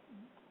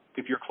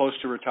if you're close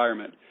to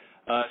retirement.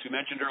 As we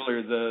mentioned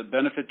earlier, the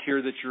benefit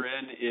tier that you're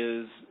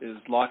in is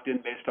locked in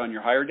based on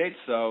your hire date.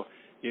 So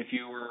if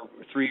you were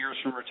 3 years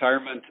from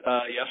retirement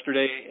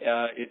yesterday,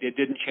 it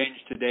didn't change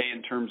today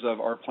in terms of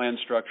our plan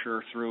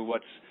structure through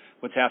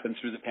what's happened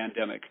through the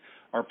pandemic.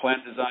 Our plan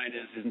design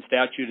is in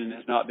statute and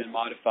has not been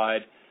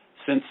modified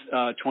since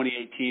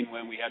 2018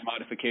 when we had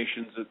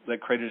modifications that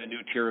created a new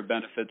tier of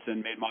benefits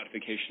and made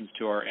modifications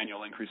to our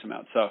annual increase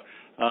amount. So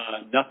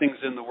nothing's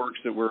in the works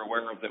that we're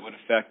aware of that would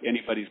affect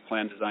anybody's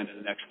plan design in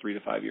the next 3 to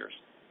 5 years.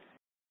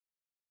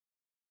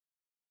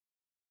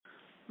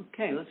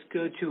 Okay, let's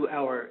go to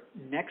our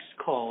next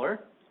caller.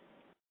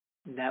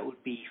 And that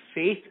would be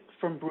Faith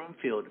from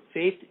Broomfield.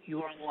 Faith,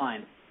 you are on the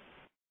line.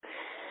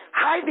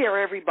 Hi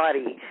there,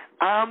 everybody.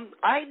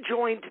 I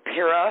joined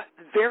PERA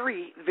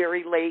very,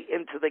 very late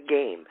into the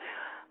game.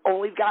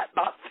 Only got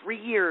about 3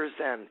 years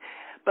in.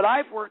 But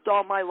I've worked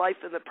all my life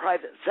in the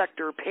private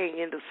sector paying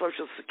into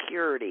Social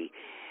Security.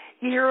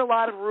 You hear a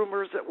lot of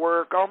rumors at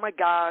work, oh my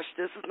gosh,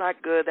 this is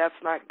not good, that's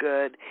not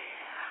good.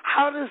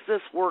 How does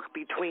this work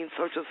between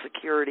Social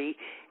Security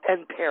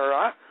and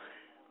PERA?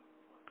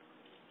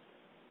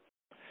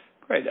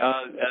 Great.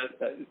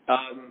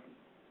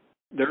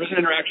 There is an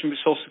interaction with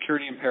Social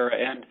Security and PERA,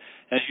 and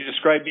as you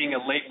described being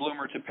a late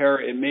bloomer to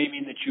PERA, it may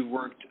mean that you've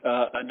worked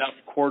enough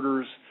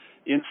quarters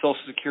in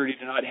Social Security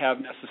to not have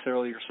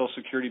necessarily your Social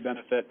Security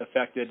benefit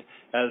affected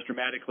as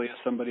dramatically as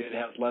somebody that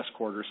has less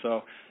quarters.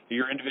 So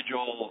your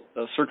individual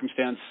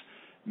circumstance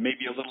may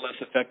be a little less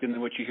affected than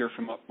what you hear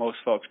from most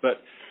folks.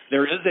 But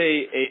there is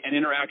an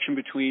interaction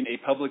between a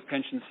public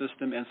pension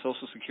system and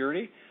Social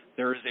Security.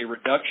 There is a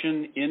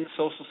reduction in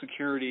Social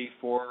Security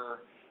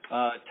for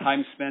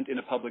time spent in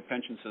a public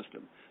pension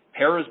system.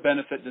 PERA's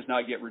benefit does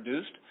not get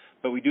reduced,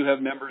 but we do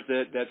have members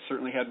that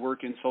certainly had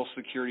work in Social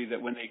Security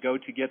that when they go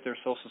to get their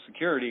Social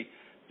Security,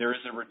 there is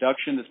a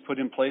reduction that's put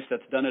in place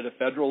that's done at a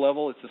federal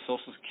level. It's a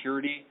Social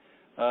Security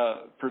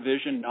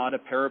provision, not a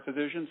PERA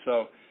provision.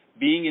 So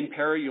being in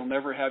PERA, you'll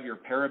never have your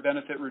PERA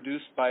benefit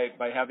reduced by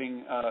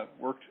having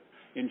worked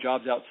in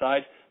jobs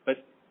outside, but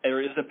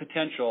there is a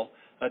potential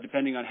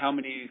depending on how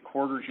many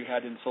quarters you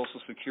had in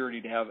Social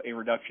Security to have a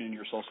reduction in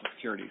your Social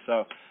Security.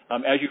 So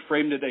as you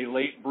framed it, a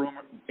late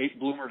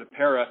bloomer to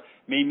PERA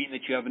may mean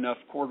that you have enough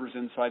quarters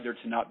inside there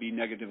to not be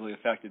negatively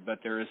affected, but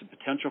there is a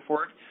potential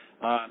for it.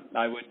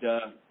 I would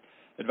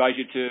advise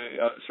you to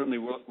certainly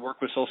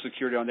work with Social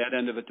Security on that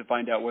end of it to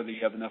find out whether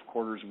you have enough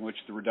quarters in which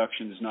the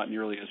reduction is not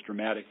nearly as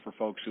dramatic for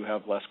folks who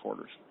have less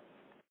quarters.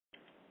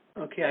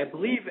 Okay, I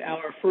believe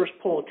our first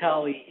poll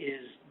tally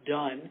is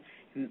done.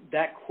 And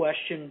that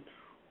question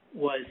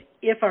was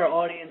if our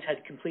audience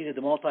had completed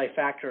the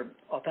multi-factor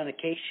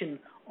authentication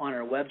on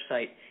our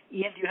website.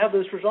 Ian, do you have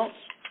those results?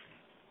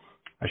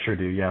 I sure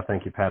do. Yeah,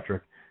 thank you,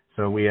 Patrick.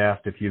 So we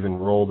asked if you've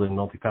enrolled in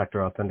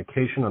multi-factor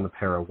authentication on the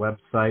PERA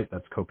website.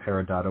 That's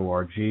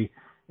copera.org.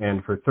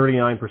 And for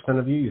 39%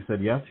 of you, you said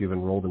yes, you've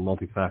enrolled in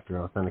multi-factor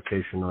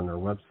authentication on our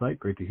website.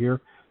 Great to hear.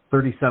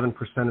 37%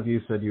 of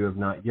you said you have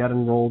not yet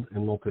enrolled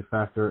in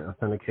multi-factor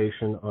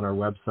authentication on our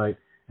website.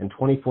 And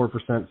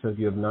 24% said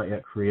you have not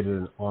yet created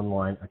an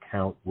online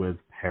account with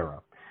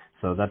PERA.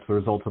 So that's the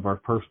results of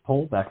our first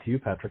poll. Back to you,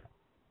 Patrick.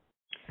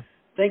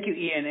 Thank you,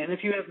 Ian. And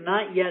if you have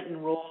not yet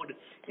enrolled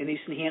in these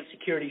enhanced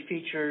security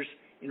features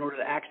in order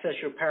to access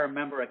your PERA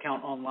member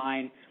account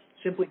online,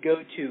 simply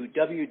go to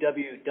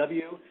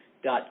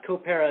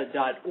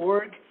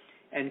www.copera.org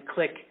and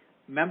click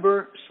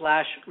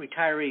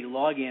member/retiree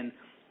login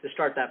to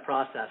start that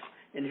process.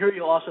 And here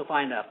you'll also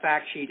find a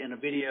fact sheet and a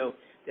video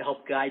to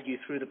help guide you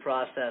through the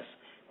process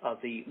of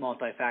the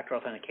multi-factor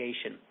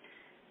authentication.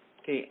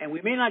 Okay, and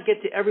we may not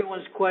get to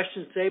everyone's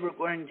questions today, but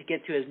we're going to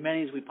get to as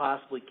many as we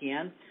possibly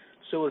can.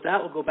 So with that,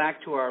 we'll go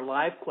back to our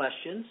live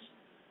questions.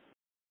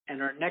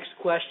 And our next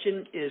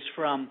question is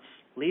from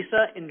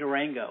Lisa in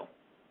Durango.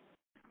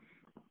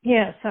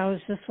 Yes, I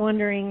was just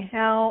wondering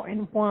how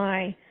and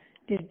why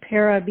did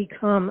PERA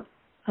become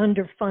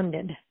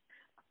underfunded?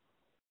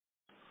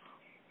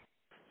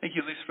 Thank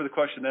you, Lisa, for the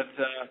question. That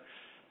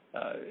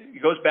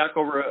it goes back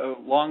over a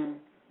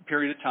long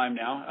period of time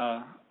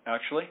now,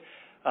 actually.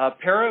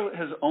 PERA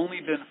has only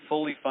been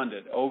fully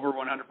funded, over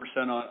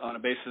 100% on a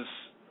basis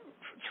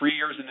 3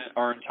 years in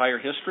our entire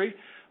history.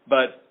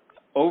 But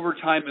over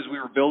time, as we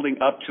were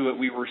building up to it,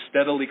 we were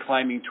steadily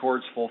climbing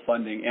towards full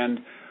funding. And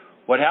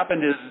what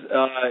happened is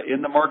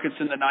in the markets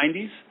in the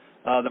 90s,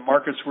 the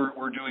markets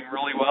were doing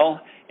really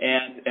well,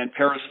 and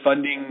PERA's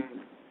funding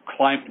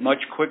climbed much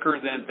quicker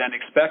than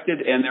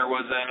expected, and there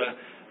was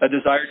a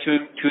desire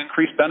to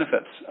increase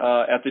benefits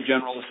at the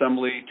General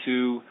Assembly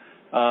to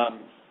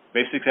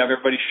basically have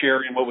everybody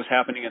share in what was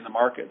happening in the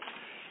markets.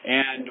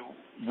 And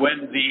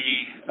when the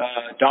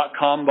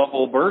dot-com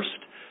bubble burst,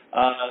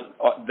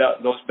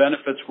 those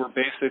benefits were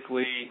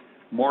basically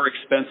more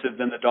expensive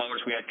than the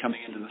dollars we had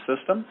coming into the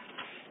system.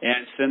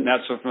 And since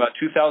that's so from about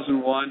 2001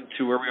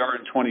 to where we are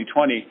in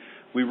 2020,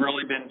 we've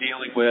really been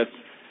dealing with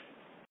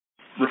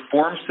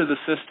reforms to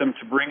the system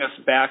to bring us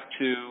back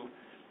to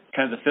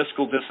kind of the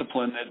fiscal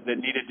discipline that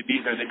needed to be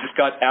there. They just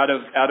got out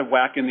of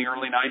whack in the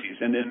early 90s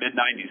and the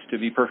mid-90s,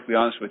 to be perfectly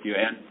honest with you.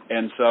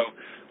 And so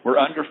we're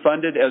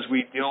underfunded as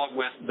we deal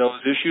with those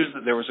issues.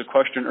 There was a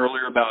question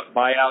earlier about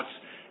buyouts.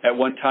 At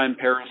one time,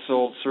 PERA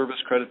sold service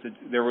credit.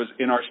 There was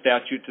in our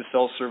statute to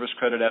sell service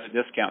credit at a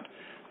discount,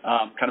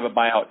 kind of a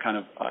buyout kind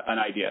of an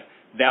idea.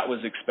 That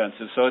was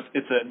expensive. So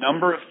it's a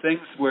number of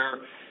things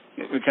where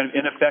kind of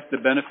in effect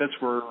the benefits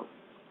were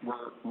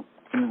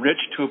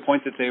enriched to a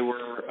point that they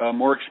were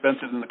more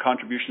expensive than the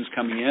contributions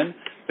coming in.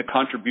 The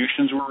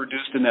contributions were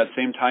reduced in that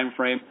same time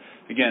frame.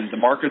 Again, the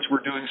markets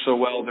were doing so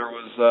well, there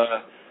was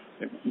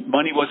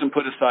money wasn't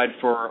put aside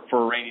for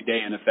a rainy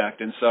day in effect.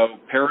 And so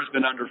PERA's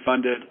been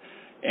underfunded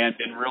and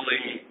been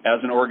really,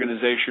 as an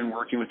organization,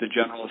 working with the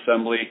General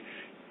Assembly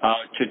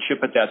to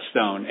chip at that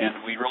stone.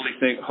 And we really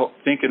think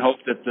and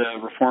hope that the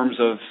reforms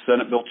of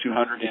Senate Bill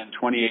 200 in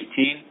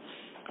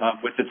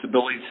 2018, with its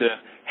ability to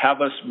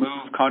have us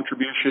move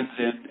contributions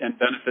and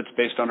benefits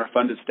based on our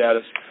funded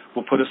status,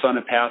 will put us on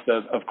a path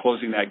of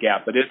closing that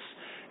gap. But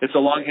it's a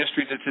long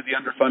history to the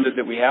underfunded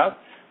that we have.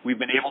 We've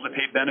been able to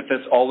pay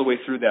benefits all the way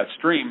through that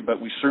stream,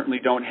 but we certainly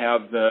don't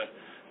have the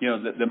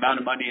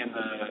amount of money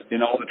in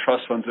all the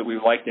trust funds that we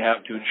would like to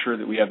have to ensure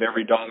that we have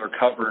every dollar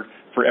covered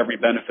for every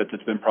benefit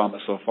that's been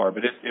promised so far.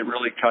 But it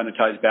really kind of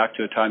ties back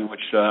to a time in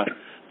which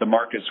the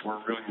markets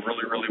were doing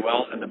really, really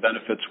well and the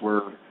benefits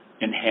were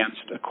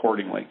enhanced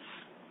accordingly.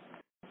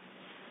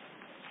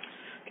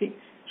 Okay,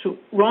 so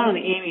Ron and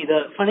Amy,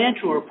 the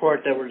financial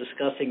report that we're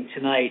discussing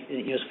tonight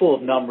is full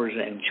of numbers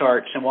and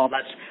charts, and while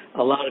that's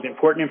a lot of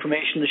important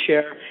information to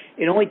share,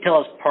 it only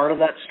tells part of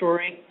that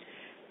story.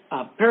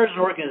 PERA is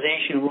an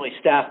organization really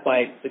staffed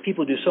by the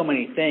people who do so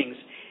many things,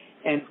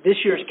 and this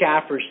year's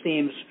CAFR's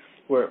themes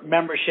were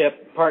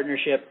membership,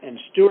 partnership, and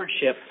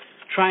stewardship,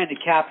 trying to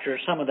capture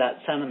some of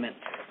that sentiment.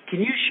 Can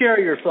you share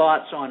your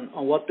thoughts on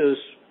what those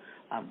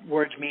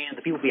words mean,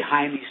 the people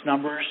behind these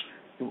numbers?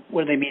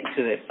 What do they mean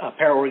to the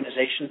PERA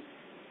organization?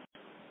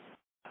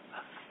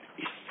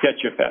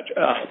 Gotcha,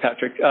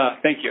 Patrick.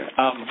 Thank you.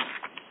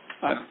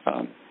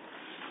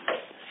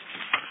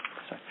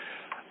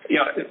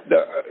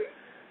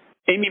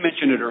 Amy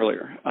mentioned it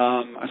earlier.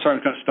 I'm sorry,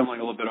 I'm kind of stumbling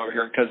a little bit over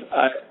here because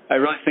I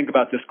really think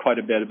about this quite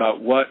a bit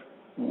about what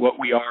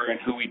we are and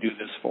who we do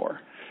this for.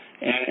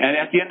 And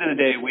at the end of the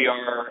day, we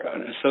are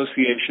an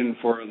association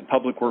for the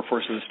public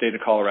workforce of the state of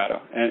Colorado,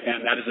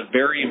 and that is a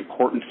very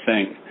important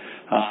thing.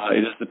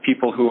 It is the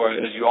people who are,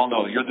 as you all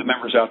know, you're the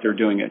members out there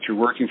doing it. You're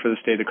working for the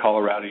state of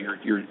Colorado.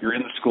 You're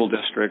in the school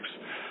districts.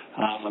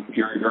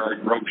 You're our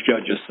rogue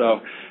judges. So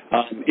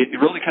it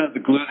really kind of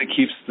the glue that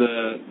keeps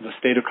the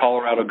state of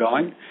Colorado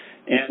going.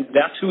 And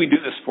that's who we do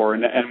this for,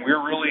 and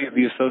we're really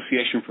the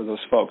association for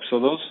those folks. So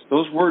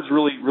those words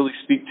really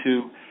speak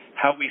to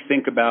how we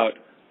think about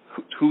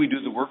who we do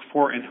the work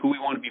for and who we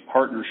want to be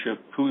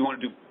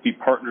be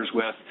partners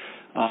with,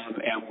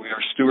 and we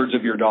are stewards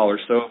of your dollars.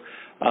 So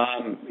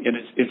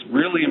it's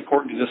really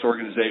important to this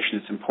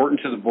organization. It's important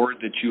to the board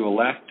that you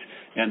elect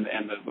and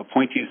the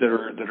appointees that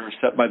are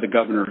set by the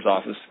governor's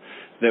office,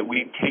 that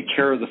we take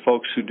care of the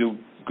folks who do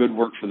good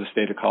work for the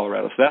state of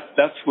Colorado. So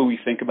that's what we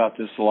think about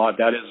this a lot.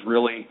 That is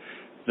really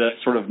the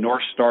sort of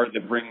North Star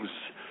that brings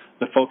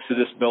the folks to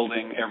this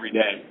building every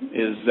day,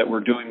 is that we're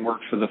doing work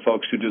for the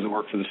folks who do the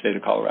work for the state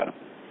of Colorado.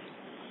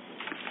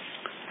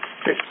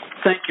 Great.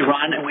 Thank you,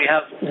 Ron. And we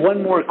have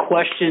one more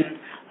question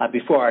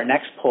before our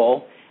next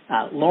poll.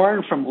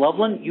 Lauren from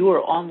Loveland, you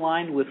are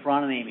online with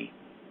Ron and Amy.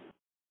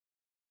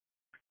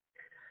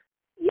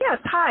 Yes,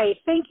 hi.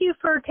 Thank you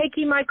for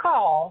taking my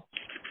call.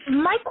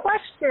 My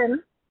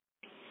question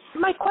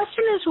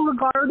is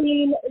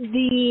regarding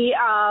the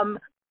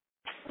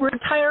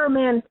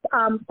retirement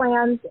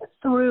plans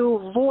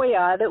through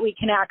Voya that we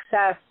can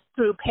access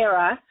through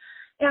PERA.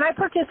 And I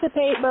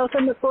participate both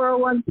in the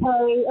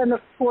 401k and the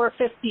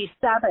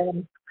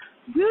 457.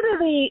 Due to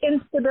the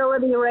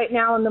instability right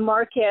now in the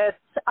markets,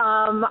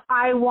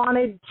 I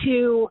wanted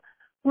to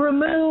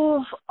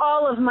remove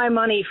all of my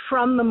money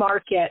from the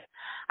market.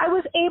 I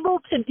was able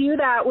to do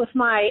that with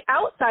my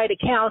outside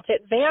account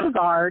at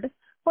Vanguard,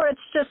 where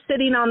it's just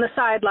sitting on the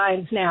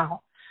sidelines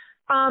now.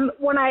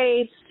 When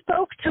I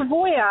spoke to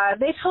Voya,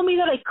 they told me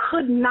that I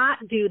could not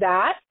do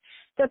that,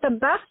 that the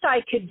best I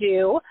could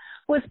do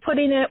was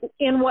putting it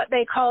in what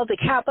they call the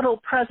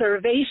Capital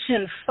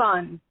Preservation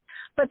Fund,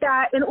 but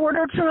that in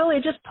order to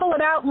really just pull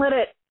it out and let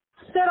it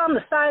sit on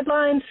the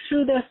sidelines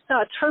through this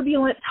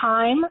turbulent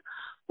time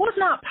was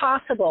not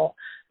possible.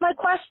 My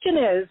question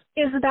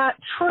is that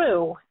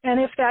true? And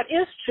if that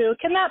is true,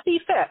 can that be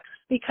fixed?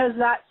 Because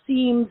that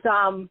seems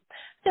that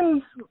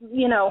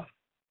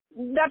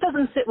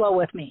doesn't sit well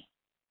with me.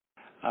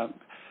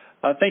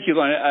 Thank you,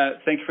 Lauren.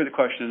 Thank you for the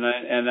question,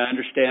 and I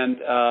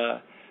understand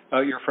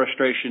your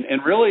frustration.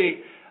 And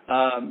really,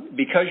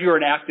 because you're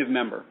an active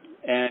member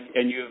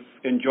and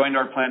you've joined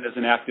our plan as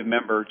an active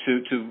member,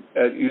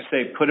 you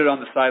say put it on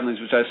the sidelines,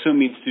 which I assume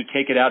means to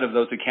take it out of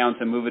those accounts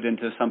and move it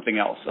into something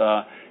else,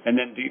 and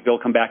then they'll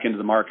come back into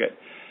the market.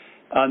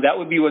 That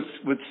would be what's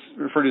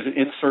referred to as an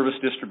in-service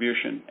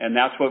distribution, and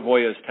that's what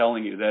Voya is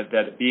telling you,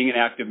 that being an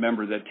active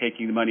member, that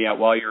taking the money out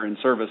while you're in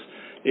service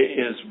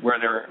is where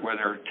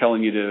they're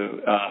telling you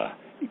to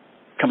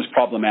becomes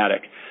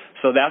problematic.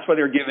 So that's why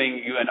they're giving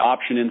you an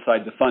option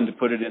inside the fund to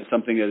put it in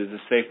something that is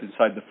as safe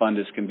inside the fund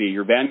as can be.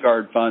 Your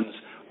Vanguard funds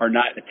are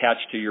not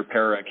attached to your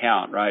PERA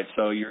account, right?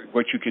 So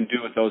what you can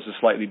do with those is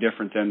slightly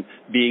different than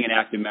being an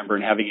active member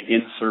and having an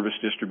in-service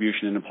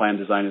distribution in the plan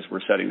design as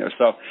we're setting there.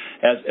 So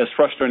as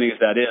frustrating as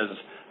that is,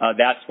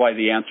 that's why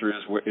the answer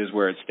is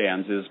where it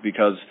stands, is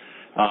because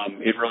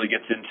it really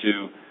gets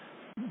into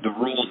the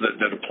rules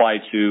that apply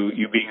to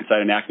you being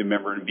inside an active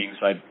member and being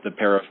inside the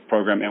PERA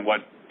program, and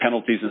what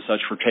penalties and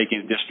such for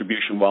taking a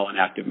distribution while an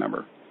active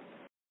member.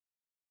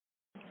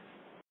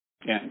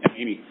 And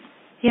Amy.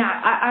 Yeah,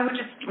 I would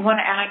just want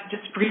to add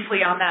just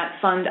briefly on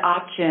that fund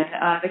option.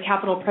 The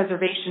Capital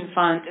Preservation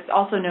Fund is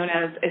also known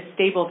as a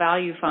stable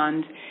value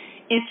fund.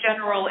 In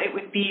general, it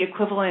would be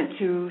equivalent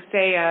to,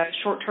 say, a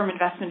short-term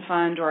investment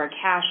fund or a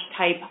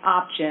cash-type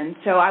option.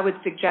 So I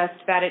would suggest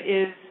that it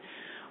is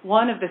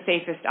one of the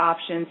safest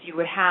options you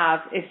would have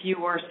if you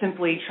were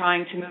simply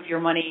trying to move your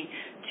money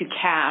to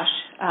cash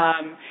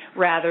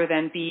rather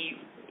than be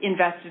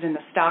invested in the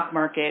stock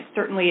market.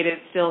 Certainly it is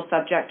still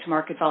subject to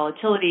market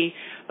volatility,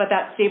 but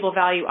that stable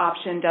value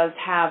option does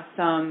have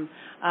some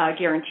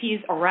guarantees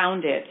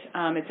around it.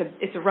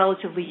 It's a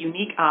relatively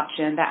unique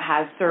option that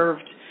has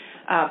served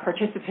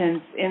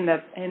participants in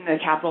the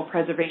Capital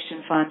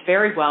Preservation Fund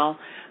very well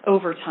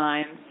over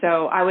time.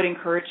 So I would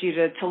encourage you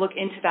to look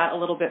into that a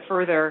little bit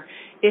further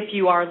if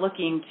you are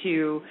looking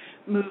to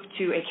move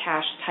to a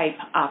cash type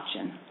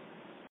option.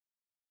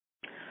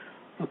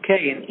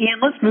 Okay, and Ian,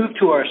 let's move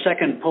to our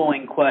second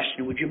polling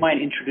question. Would you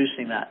mind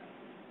introducing that?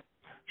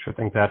 Sure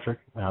thing, Patrick.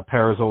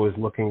 PERA is always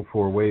looking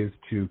for new ways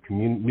to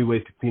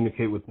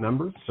communicate with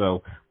members.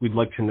 So we'd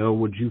like to know,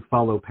 would you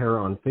follow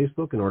PERA on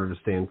Facebook in order to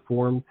stay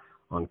informed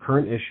on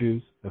current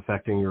issues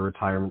affecting your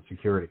retirement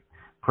security?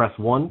 Press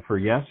 1 for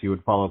yes, you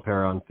would follow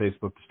PERA on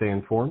Facebook to stay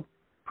informed.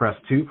 Press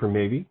 2 for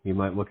maybe, you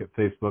might look at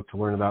Facebook to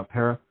learn about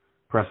PERA.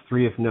 Press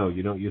 3 if no,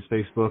 you don't use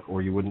Facebook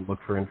or you wouldn't look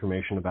for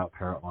information about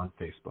PERA on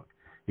Facebook.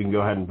 You can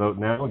go ahead and vote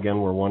now. Again,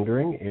 we're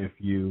wondering if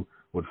you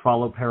would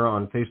follow PERA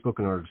on Facebook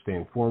in order to stay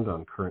informed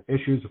on current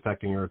issues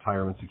affecting your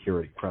retirement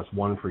security. Press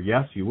 1 for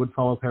yes, you would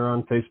follow PERA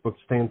on Facebook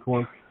to stay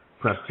informed.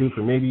 Press 2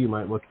 for maybe you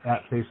might look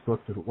at Facebook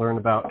to learn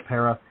about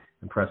PERA.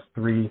 And press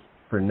 3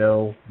 for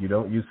no, you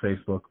don't use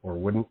Facebook or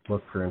wouldn't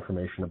look for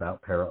information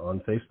about PERA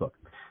on Facebook.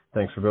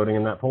 Thanks for voting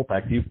in that poll.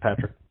 Back to you,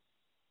 Patrick.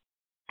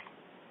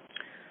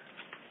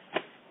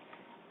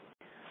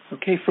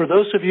 Okay, for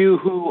those of you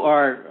who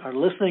are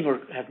listening or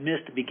have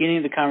missed the beginning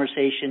of the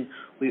conversation,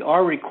 we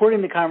are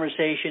recording the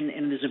conversation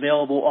and it is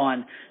available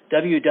on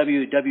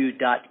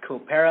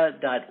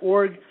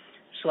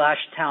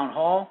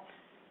www.copera.org/townhall.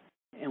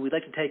 And we'd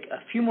like to take a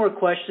few more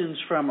questions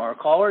from our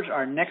callers.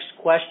 Our next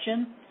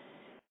question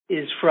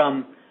is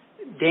from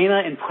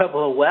Dana in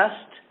Pueblo West.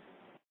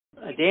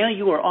 Dana,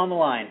 you are on the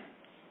line.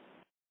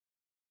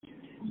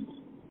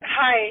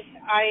 Hi,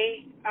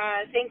 I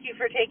thank you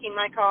for taking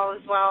my call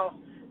as well.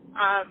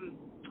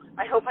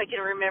 I hope I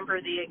can remember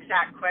the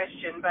exact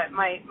question, but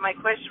my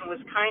question was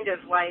kind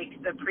of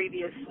like the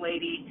previous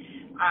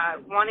lady,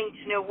 wanting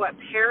to know what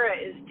PERA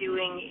is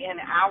doing in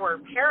our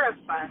PERA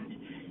fund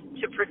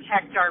to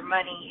protect our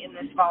money in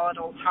this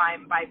volatile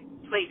time by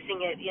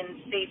placing it in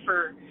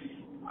safer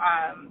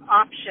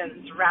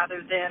options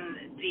rather than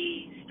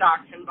the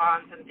stocks and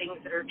bonds and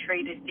things that are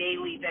traded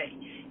daily that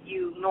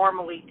you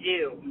normally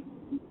do.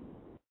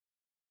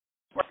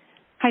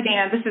 Hi,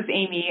 Dan. This is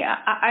Amy.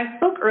 I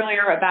spoke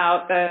earlier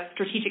about the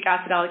strategic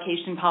asset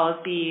allocation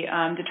policy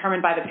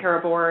determined by the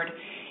PERA board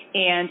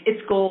and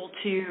its goal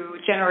to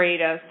generate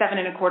a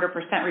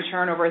 7.25%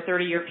 return over a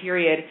 30-year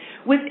period.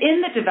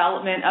 Within the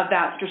development of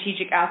that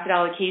strategic asset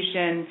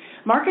allocation,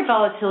 market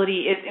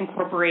volatility is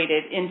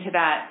incorporated into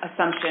that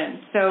assumption.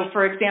 So,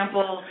 for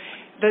example,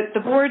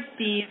 the board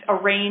sees a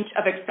range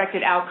of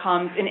expected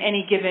outcomes in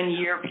any given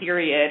year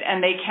period,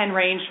 and they can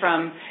range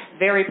from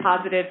very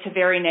positive to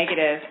very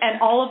negative.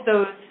 And all of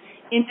those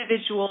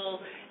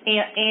individual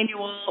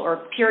annual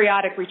or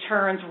periodic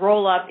returns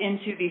roll up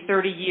into the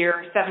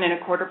 30-year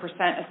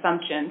 7.25%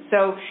 assumption.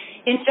 So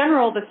in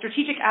general, the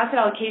strategic asset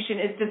allocation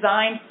is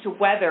designed to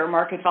weather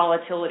market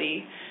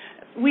volatility.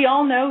 We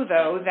all know,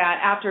 though, that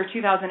after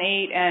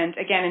 2008 and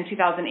again in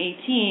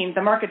 2018,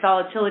 the market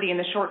volatility in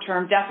the short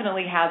term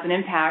definitely has an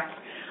impact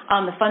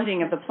on the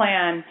funding of the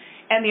plan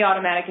and the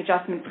automatic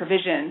adjustment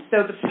provision.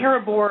 So the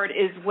PERA board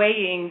is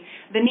weighing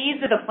the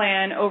needs of the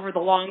plan over the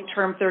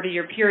long-term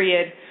 30-year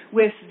period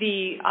with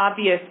the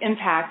obvious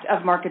impact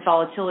of market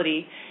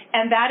volatility.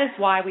 And that is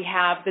why we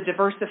have the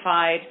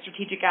diversified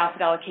strategic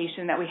asset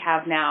allocation that we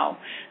have now.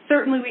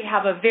 Certainly we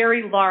have a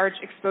very large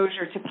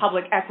exposure to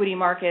public equity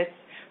markets,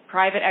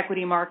 private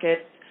equity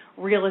markets,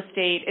 real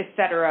estate, et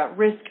cetera,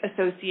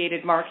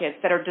 risk-associated markets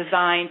that are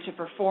designed to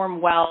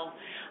perform well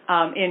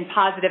in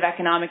positive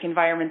economic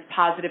environments,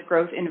 positive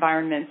growth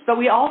environments. But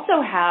we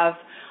also have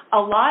a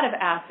lot of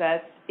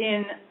assets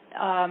in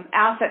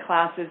asset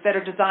classes that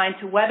are designed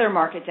to weather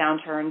market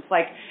downturns,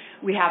 like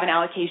we have an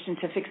allocation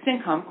to fixed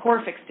income,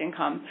 core fixed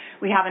income.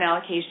 We have an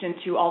allocation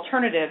to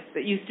alternatives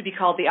that used to be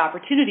called the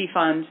Opportunity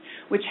Fund,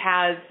 which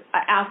has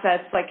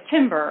assets like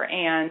timber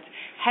and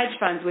hedge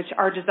funds, which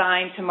are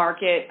designed to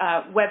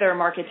weather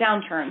market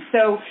downturns.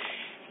 So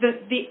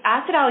the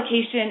asset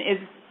allocation is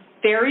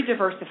very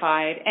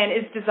diversified and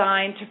is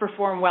designed to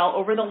perform well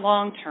over the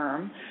long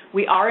term.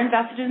 We are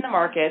invested in the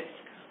markets.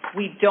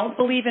 We don't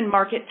believe in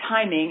market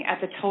timing at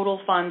the total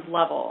funds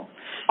level.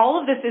 All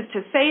of this is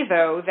to say,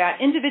 though,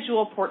 that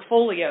individual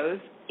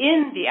portfolios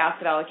in the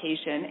asset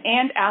allocation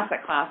and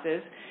asset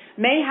classes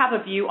may have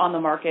a view on the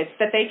markets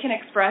that they can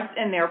express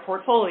in their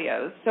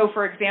portfolios. So,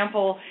 for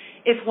example,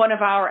 if one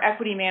of our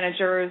equity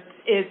managers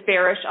is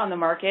bearish on the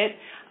market,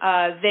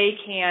 they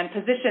can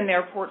position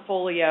their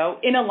portfolio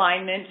in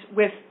alignment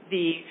with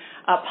the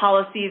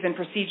policies and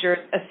procedures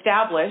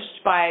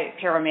established by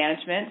PERA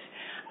management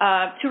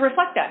to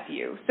reflect that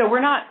view. So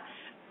we're not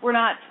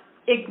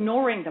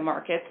ignoring the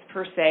markets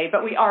per se,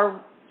 but we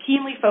are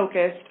keenly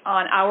focused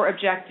on our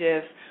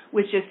objective,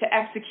 which is to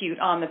execute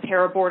on the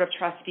PERA Board of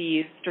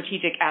Trustees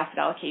strategic asset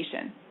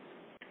allocation.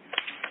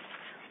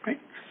 Right.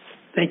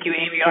 Thank you,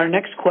 Amy. Our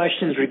next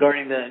question is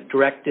regarding the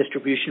direct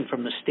distribution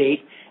from the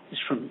state.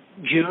 It's from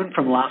June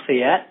from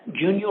Lafayette.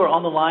 June, you are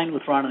on the line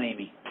with Ron and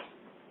Amy.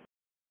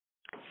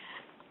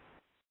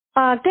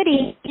 Good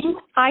evening.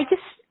 I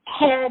just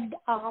had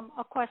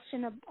a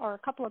question, or a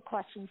couple of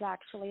questions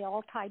actually,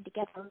 all tied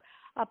together,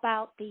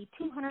 about the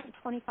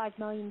 $225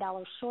 million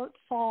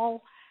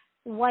shortfall.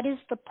 What is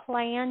the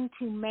plan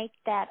to make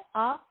that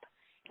up?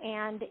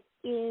 And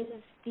is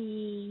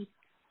the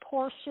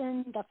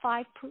portion, the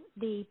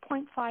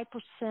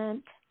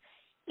 0.5%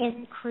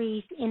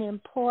 increase in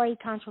employee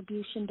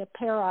contribution to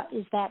PERA,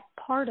 is that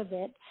part of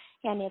it?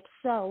 And if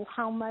so,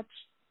 how much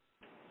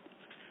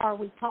are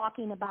we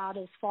talking about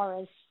as far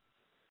as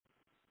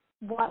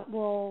what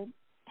will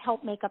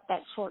help make up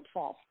that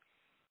shortfall?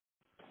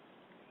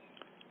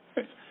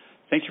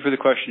 Thank you for the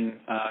question,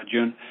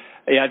 June.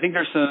 Yeah, I think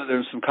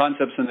there's some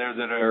concepts in there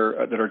that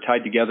are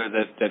tied together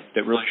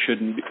that really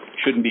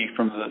shouldn't be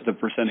from the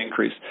percent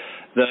increase.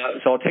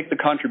 So I'll take the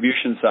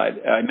contribution side.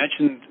 I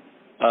mentioned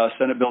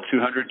Senate Bill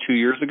 200 2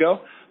 years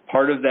ago.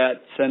 Part of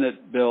that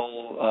Senate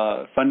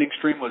bill funding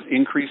stream was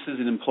increases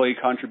in employee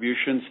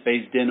contributions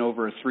phased in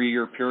over a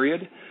 3-year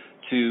period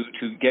to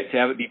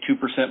have it be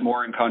 2%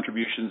 more in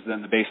contributions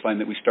than the baseline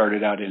that we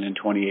started out in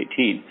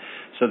 2018.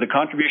 So the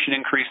contribution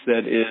increase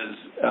that is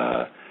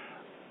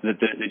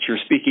that you're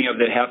speaking of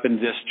that happened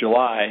this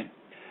July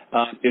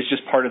is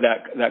just part of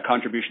that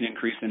contribution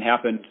increase and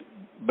happened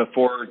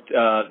before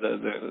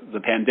the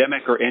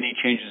pandemic or any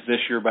changes this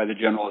year by the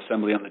General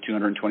Assembly on the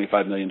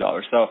 $225 million.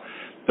 So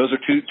those are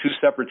two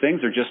separate things.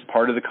 They're just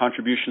part of the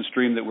contribution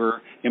stream that we're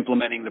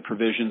implementing the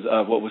provisions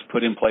of what was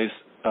put in place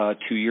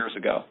 2 years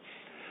ago.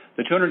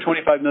 The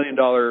 $225 million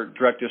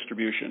direct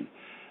distribution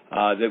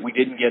that we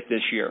didn't get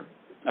this year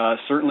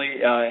certainly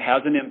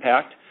has an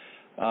impact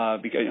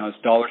because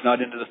it's dollars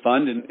not into the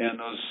fund and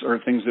those are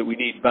things that we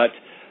need. But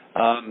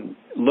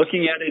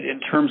looking at it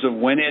in terms of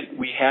when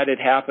we had it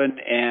happen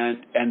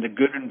and the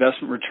good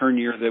investment return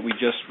year that we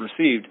just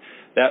received,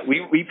 that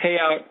we pay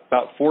out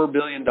about $4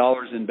 billion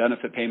in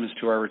benefit payments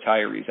to our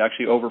retirees,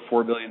 actually over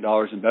 $4 billion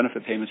in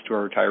benefit payments to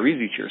our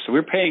retirees each year. So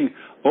we're paying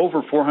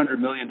over $400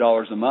 million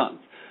a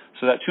month.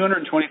 So that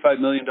 $225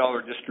 million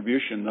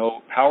distribution, though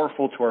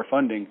powerful to our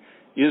funding,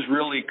 is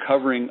really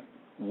covering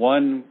a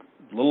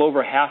little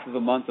over half of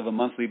a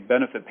monthly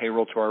benefit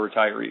payroll to our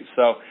retirees.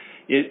 So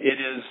it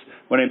is,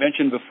 when I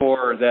mentioned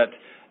before that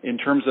in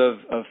terms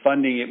of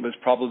funding, it was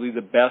probably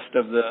the best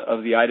of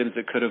the items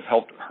that could have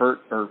helped hurt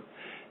or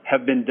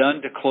have been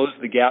done to close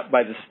the gap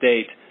by the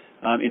state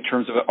in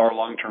terms of our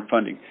long-term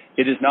funding.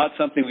 It is not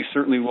something we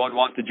certainly would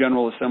want the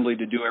General Assembly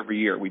to do every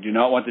year. We do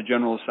not want the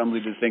General Assembly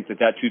to think that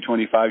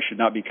 $225 should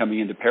not be coming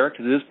into PERA,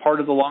 because it is part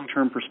of the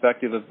long-term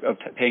perspective of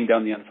paying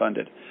down the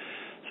unfunded.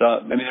 So,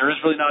 I mean, there is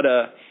really not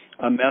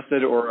a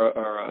method or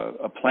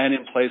a plan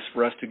in place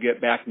for us to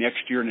get back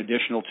next year an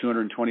additional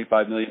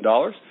 $225 million.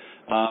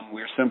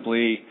 We're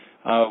simply,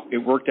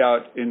 it worked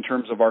out in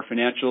terms of our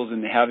financials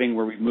and having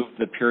where we've moved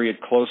the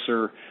period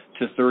closer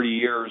to 30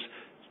 years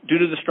due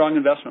to the strong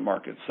investment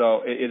market.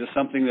 So it is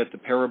something that the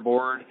PERA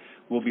board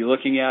will be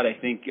looking at. I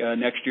think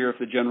next year, if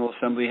the General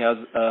Assembly has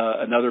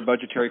another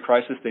budgetary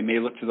crisis, they may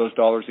look to those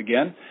dollars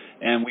again,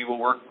 and we will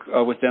work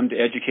with them to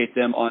educate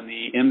them on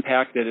the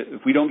impact that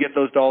if we don't get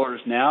those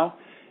dollars now,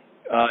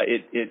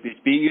 it's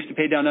being used to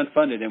pay down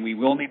unfunded, and we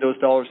will need those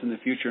dollars in the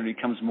future, and it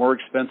becomes more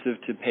expensive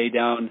to pay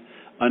down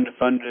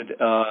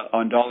unfunded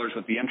on dollars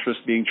with the interest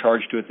being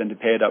charged to it than to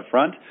pay it up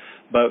front.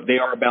 But they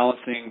are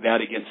balancing that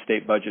against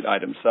state budget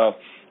items. So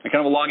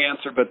kind of a long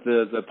answer, but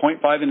the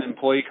 0.5 in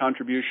employee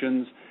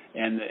contributions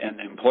and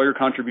the employer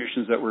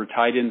contributions that were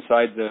tied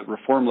inside the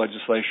reform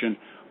legislation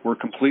were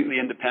completely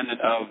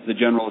independent of the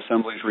General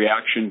Assembly's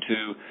reaction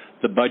to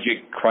the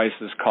budget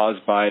crisis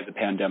caused by the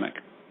pandemic.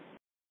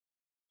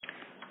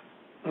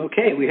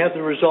 Okay, we have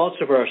the results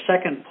of our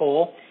second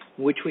poll,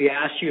 in which we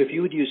asked you if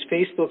you would use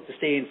Facebook to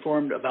stay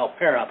informed about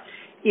PERA.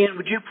 Ian,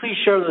 would you please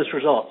share those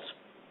results?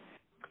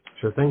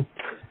 Sure thing.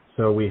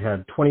 So we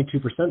had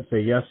 22%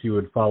 say yes, you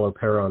would follow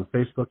PERA on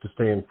Facebook to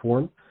stay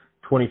informed.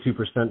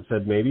 22%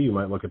 said maybe you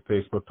might look at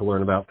Facebook to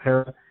learn about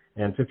PERA.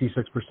 And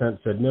 56%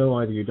 said no,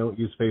 either you don't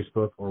use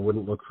Facebook or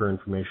wouldn't look for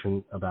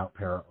information about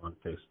PERA on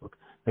Facebook.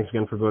 Thanks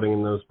again for voting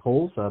in those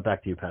polls.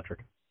 Back to you, Patrick.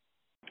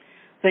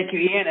 Thank you,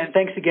 Ian, and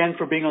thanks again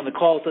for being on the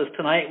call with us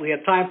tonight. We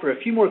have time for a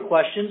few more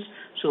questions,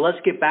 so let's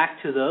get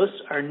back to those.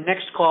 Our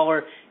next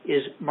caller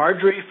is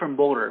Marjorie from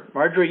Boulder.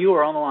 Marjorie, you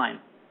are on the line.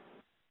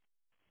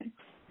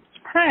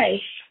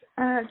 Hi.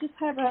 Just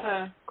have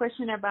a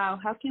question about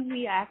how can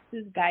we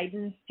access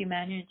guidance to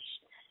manage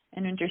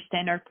and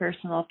understand our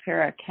personal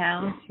PERA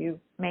account, to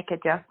make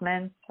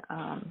adjustments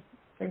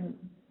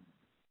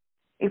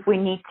if we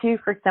need to.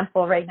 For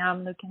example, right now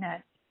I'm looking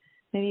at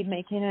maybe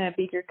making a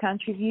bigger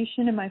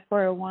contribution in my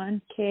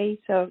 401k.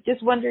 So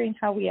just wondering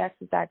how we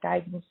access that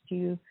guidance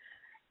to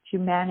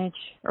manage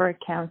our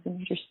accounts and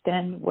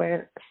understand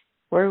where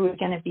we're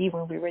going to be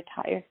when we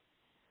retire.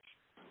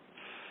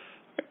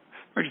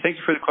 Thank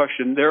you for the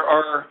question. There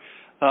are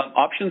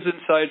options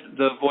inside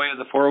the Voya,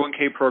 the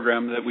 401k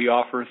program that we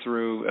offer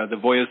through the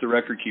Voya is the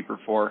record keeper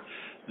for.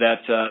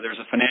 That there's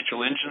a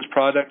financial engines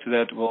product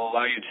that will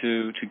allow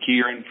you to key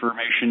your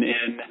information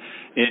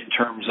in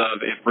terms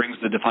of it brings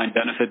the defined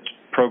benefit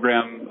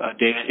program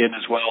data in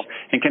as well,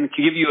 and can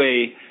give you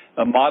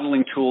a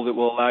modeling tool that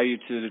will allow you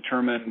to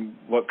determine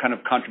what kind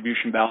of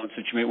contribution balance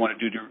that you may want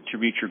to do to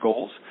reach your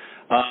goals.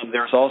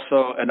 There's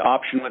also an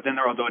option within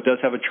there, although it does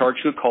have a charge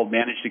to it, called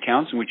managed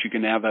accounts, in which you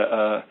can have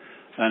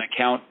an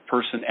account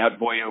person at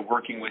Voya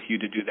working with you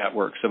to do that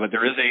work. So, but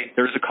there is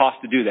a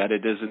cost to do that.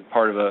 It isn't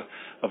part of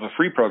a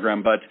free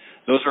program, but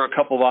those are a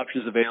couple of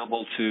options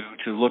available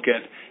to look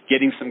at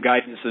getting some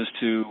guidance as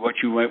to what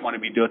you might want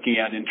to be looking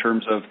at in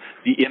terms of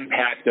the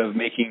impact of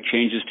making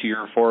changes to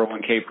your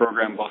 401k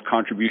program, both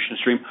contribution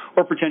stream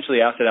or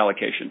potentially asset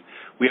allocation.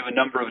 We have a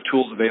number of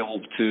tools available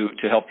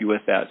to help you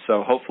with that.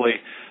 So hopefully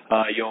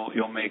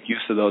you'll make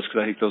use of those,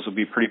 because I think those will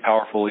be pretty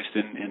powerful, at least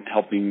in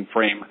helping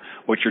frame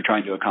what you're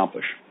trying to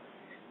accomplish.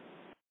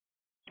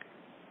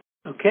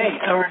 Okay,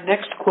 our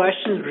next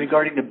question is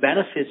regarding the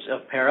benefits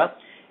of PERA.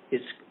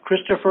 It's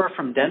Christopher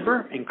from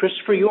Denver. And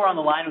Christopher, you are on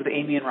the line with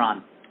Amy and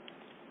Ron.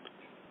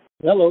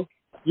 Hello.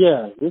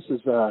 Yeah, this is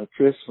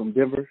Chris from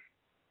Denver.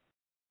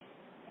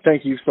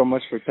 Thank you so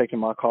much for taking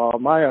my call.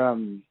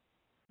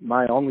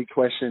 My only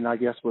question, I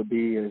guess, would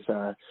be is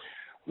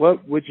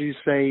what would you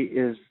say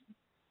is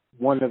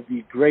one of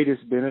the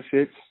greatest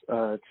benefits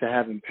to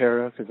having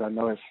PERA? Because I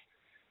know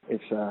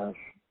it's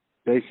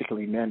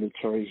basically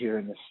mandatory here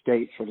in the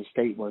state for the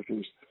state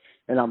workers,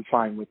 and I'm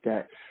fine with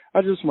that.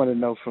 I just want to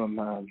know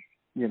from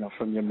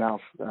from your mouth,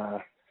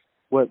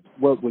 what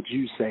would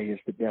you say is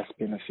the best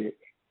benefit,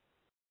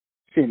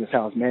 seeing as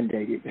how it's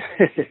mandated?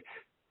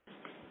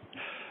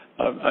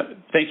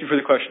 Thank you for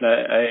the question.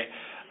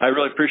 I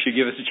really appreciate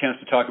you giving us a chance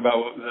to talk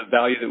about the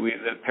value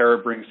that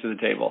PERA brings to the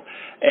table.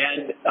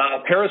 And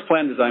PERA's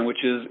plan design,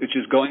 which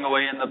is going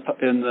away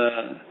in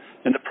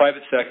the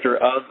private sector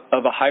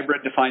of a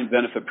hybrid defined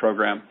benefit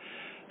program,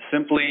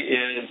 simply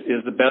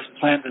is the best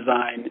plan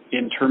design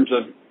in terms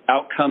of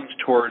outcomes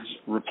towards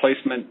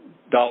replacement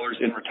dollars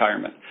in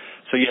retirement.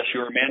 So yes,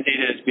 you are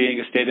mandated as being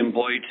a state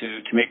employee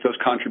to make those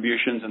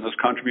contributions, and those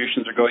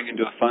contributions are going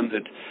into a fund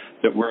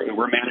that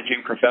we're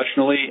managing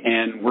professionally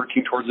and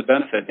working towards a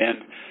benefit.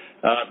 And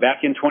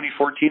back in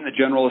 2014, the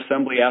General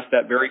Assembly asked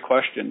that very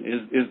question: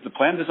 Is the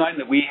plan design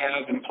that we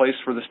have in place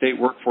for the state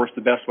workforce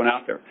the best one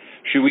out there?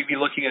 Should we be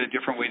looking at a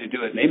different way to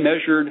do it? And they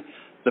measured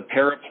the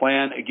PERA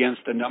plan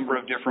against a number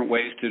of different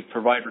ways to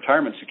provide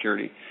retirement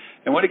security.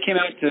 And what it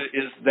came out to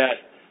is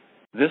that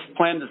this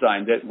plan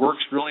design that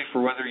works really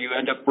for whether you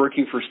end up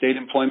working for state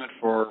employment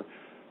for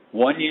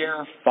 1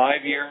 year,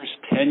 5 years,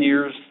 10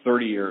 years,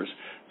 30 years,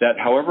 that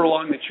however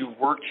long that you've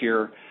worked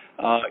here,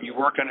 you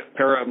work on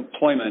PERA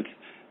employment,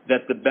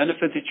 that the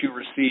benefit that you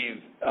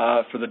receive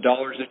for the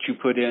dollars that you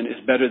put in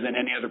is better than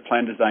any other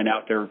plan design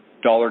out there,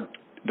 dollar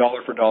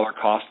for dollar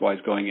cost-wise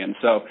going in.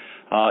 So,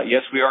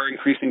 yes, we are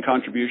increasing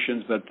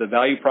contributions, but the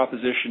value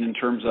proposition in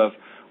terms of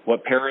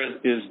what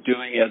PERA is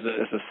doing as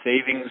a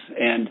savings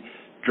and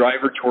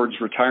driver towards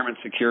retirement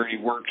security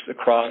works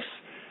across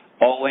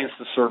all lengths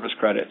of service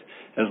credit.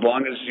 As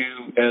long as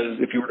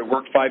if you were to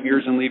work 5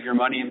 years and leave your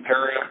money in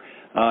PERA,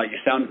 you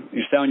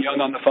sound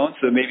young on the phone,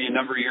 so maybe a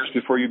number of years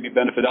before you'd be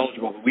benefit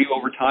eligible. But we,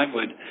 over time,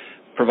 would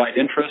provide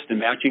interest and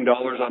matching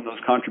dollars on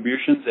those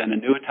contributions and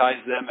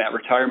annuitize them at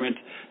retirement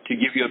to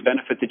give you a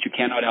benefit that you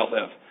cannot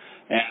outlive.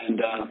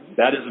 And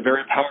that is a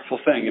very powerful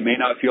thing. It may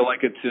not feel like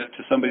it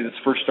to somebody that's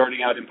first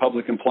starting out in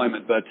public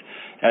employment, but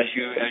as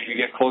you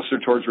get closer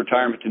towards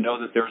retirement, to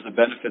know that there's a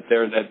benefit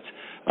there that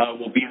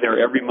will be there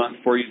every month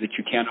for you that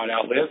you cannot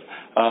outlive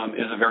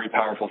is a very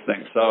powerful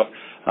thing. So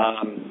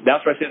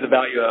that's what I say the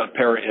value of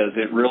PERA is.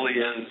 It really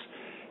is,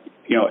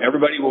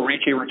 everybody will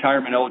reach a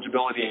retirement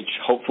eligibility age,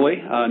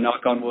 hopefully,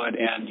 knock on wood,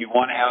 and you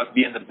want to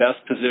be in the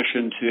best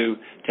position to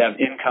have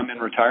income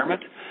in retirement.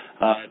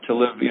 To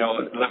live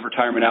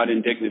retirement out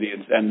in dignity.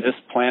 And this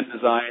plan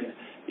design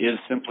is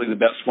simply the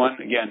best one.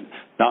 Again,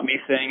 not me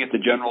saying it. The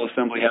General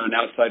Assembly had an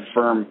outside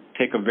firm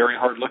take a very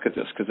hard look at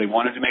this because they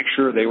wanted to make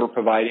sure they were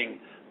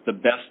providing the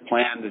best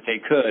plan that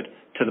they could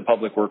to the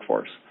public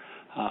workforce.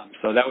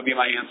 So that would be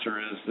my answer,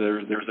 is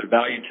there's a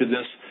value to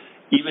this.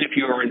 Even if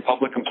you are in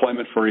public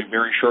employment for a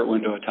very short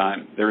window of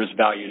time, there is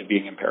value to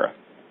being in PERA.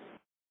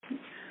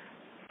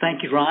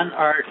 Thank you, Ron.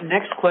 Our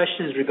next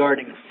question is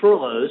regarding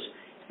furloughs,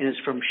 and it's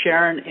from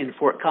Sharon in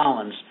Fort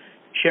Collins.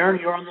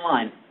 Sharon, you're on the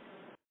line.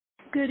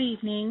 Good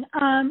evening.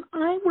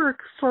 I work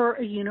for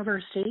a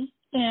university,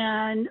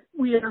 and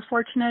we are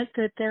fortunate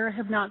that there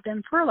have not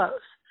been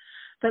furloughs.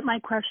 But my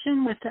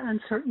question, with the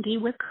uncertainty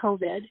with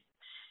COVID,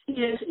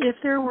 is if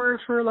there were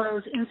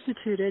furloughs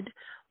instituted,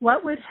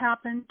 what would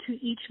happen to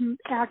each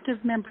active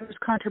member's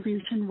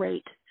contribution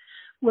rate?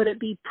 Would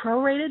it be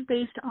prorated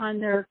based on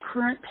their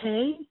current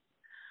pay,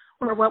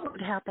 or what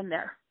would happen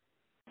there?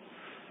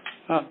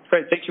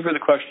 Great. Thank you for the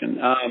question.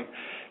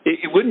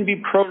 It wouldn't be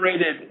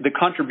prorated. The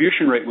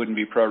contribution rate wouldn't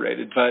be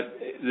prorated, but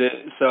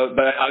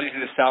obviously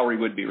the salary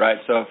would be, right?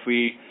 So if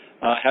we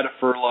had a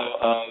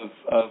furlough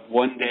of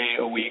 1 day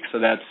a week, so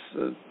that's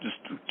just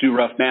do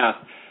rough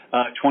math,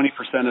 20%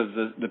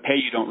 of the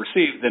pay you don't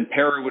receive, then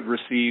PERA would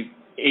receive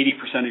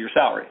 80% of your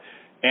salary,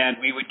 and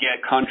we would get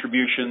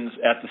contributions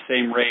at the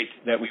same rate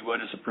that we would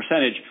as a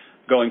percentage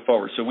going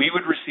forward. So we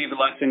would receive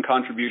less in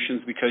contributions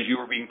because you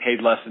were being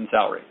paid less in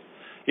salary.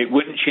 It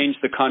wouldn't change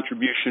the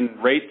contribution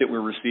rate that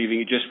we're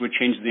receiving. It just would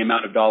change the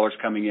amount of dollars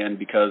coming in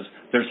because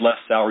there's less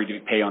salary to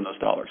pay on those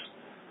dollars.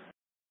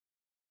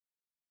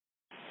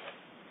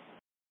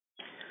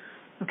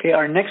 Okay,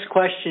 our next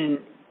question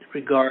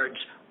regards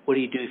what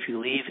do you do if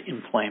you leave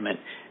employment.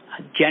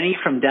 Jenny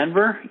from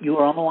Denver, you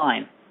are on the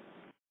line.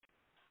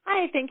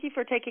 Hi, thank you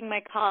for taking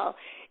my call.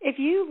 If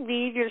you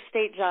leave your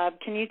state job,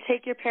 can you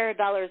take your PERA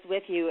dollars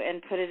with you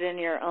and put it in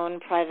your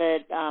own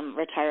private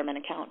retirement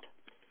account?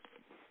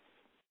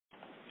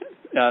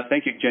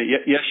 Thank you, Jay.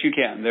 Yes, you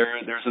can.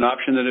 There's an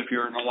option that if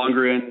you're no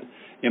longer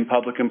in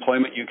public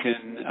employment, you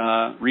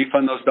can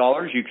refund those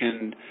dollars. You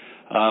can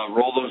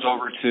roll those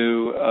over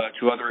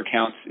to other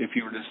accounts if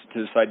you were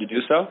to decide to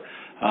do so.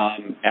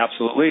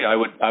 Absolutely, I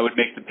would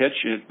make the pitch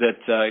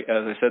that,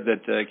 as I said,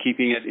 that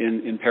keeping it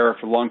in PERA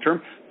for long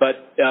term.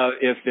 But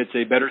if it's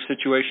a better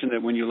situation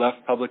that when you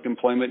left public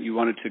employment you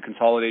wanted to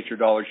consolidate your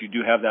dollars, you do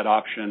have that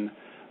option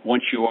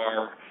once you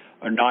are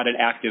not an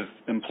active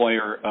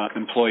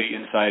employee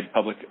inside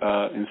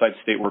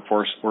state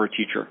workforce or a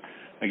teacher.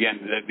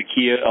 Again, the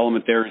key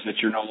element there is that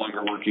you're no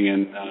longer working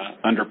in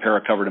under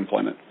PERA covered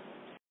employment.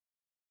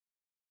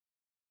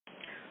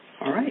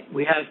 All right,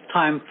 we have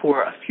time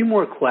for a few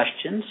more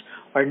questions.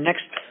 Our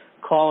next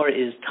caller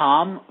is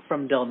Tom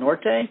from Del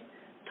Norte.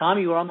 Tom,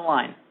 you are on the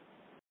line.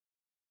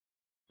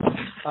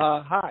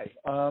 Hi.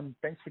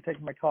 Thanks for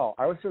taking my call.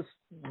 I was just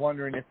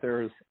wondering if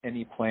there's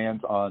any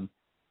plans on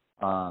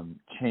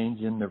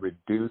changing the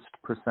reduced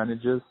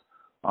percentages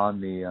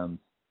on the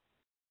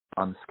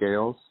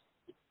scales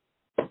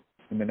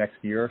in the next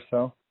year or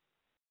so.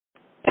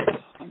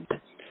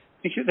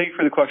 Thank you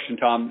for the question,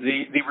 Tom.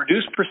 The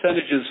reduced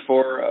percentages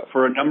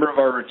for a number of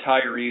our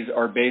retirees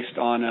are based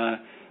on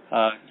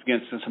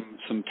again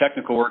some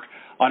technical work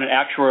on an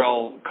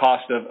actuarial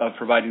cost of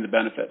providing the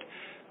benefit.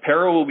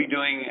 PERA will be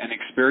doing an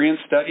experience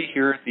study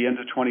here at the end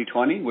of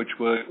 2020, which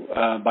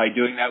by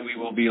doing that we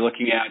will be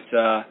looking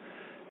at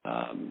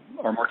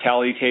our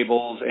mortality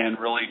tables and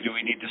really do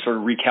we need to sort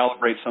of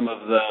recalibrate some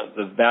of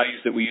the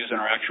values that we use in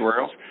our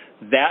actuarials.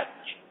 That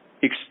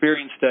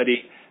experience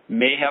study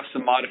may have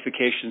some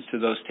modifications to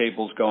those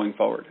tables going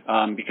forward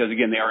because,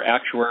 again, they are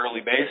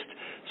actuarially based.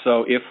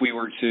 So if we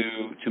were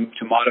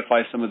to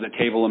modify some of the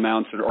table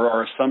amounts or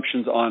our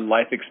assumptions on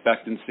life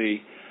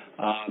expectancy,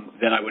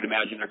 then I would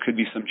imagine there could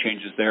be some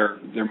changes there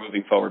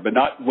moving forward. But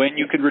not when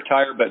you could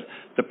retire, but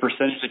the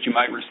percentage that you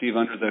might receive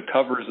under the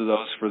covers of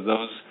those for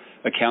those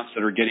accounts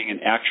that are getting an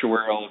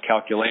actuarial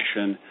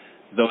calculation,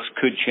 those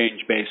could change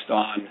based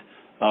on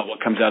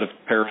what comes out of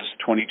PERA's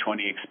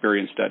 2020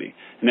 experience study.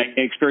 And that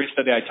experience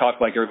study, I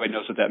talk like everybody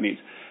knows what that means.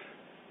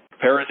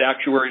 PERA's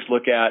actuaries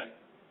look at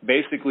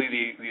basically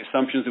the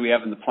assumptions that we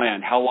have in the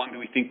plan. How long do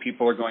we think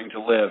people are going to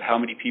live? How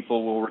many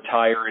people will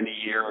retire in a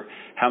year?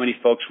 How many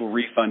folks will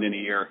refund in a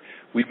year?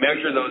 We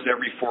measure those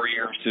every 4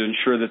 years to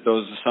ensure that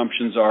those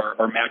assumptions are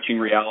matching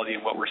reality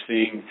and what we're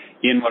seeing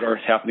in what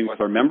is happening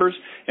with our members,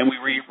 and we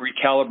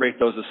recalibrate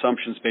those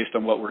assumptions based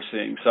on what we're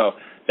seeing. So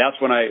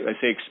that's when I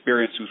say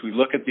experience, is we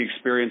look at the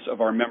experience of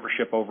our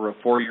membership over a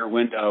 4-year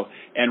window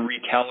and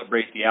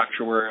recalibrate the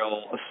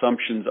actuarial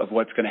assumptions of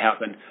what's going to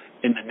happen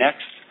in the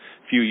next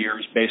few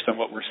years based on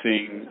what we're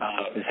seeing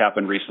has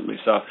happened recently.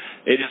 So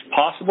it is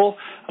possible.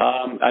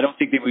 I don't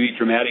think there will be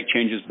dramatic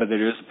changes, but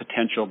there is a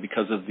potential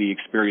because of the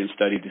experience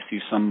study to see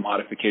some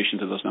modification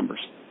to those numbers.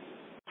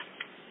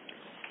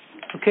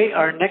 Okay,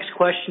 our next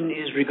question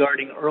is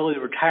regarding early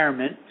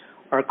retirement.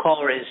 Our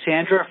caller is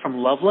Sandra from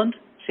Loveland.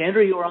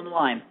 Sandra, you are on the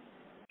line.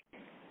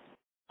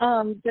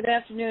 Good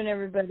afternoon,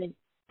 everybody.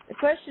 The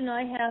question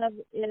I have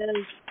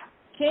is,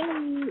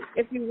 can you,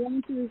 if you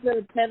want to, is there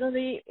a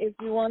penalty if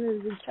you want to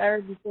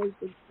retire before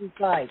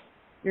 65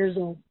 years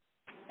old?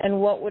 And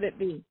what would it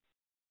be?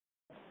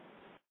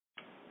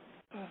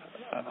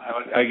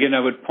 I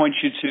would point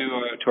you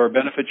to our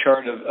benefit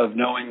chart of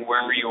knowing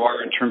where you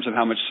are in terms of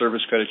how much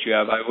service credit you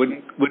have. I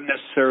wouldn't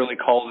necessarily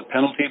call it a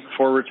penalty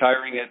before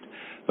retiring it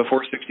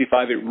before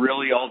 65. It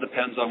really all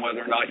depends on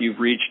whether or not you've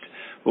reached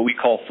what we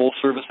call full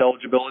service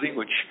eligibility,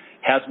 which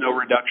has no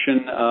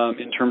reduction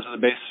in terms of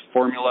the base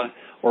formula,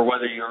 or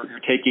whether you're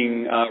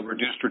taking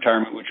reduced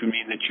retirement, which would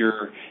mean that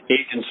your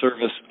age and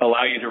service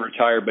allow you to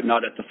retire but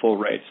not at the full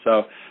rate.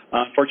 So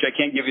unfortunately, I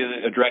can't give you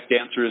a direct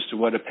answer as to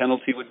what a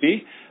penalty would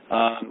be.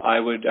 I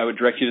would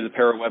direct you to the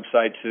PERA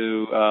website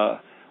to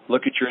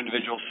look at your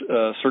individual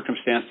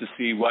circumstance to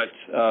see what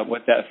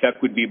that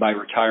effect would be by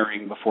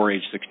retiring before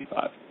age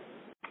 65.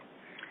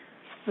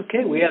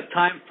 Okay, we have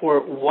time for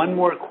one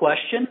more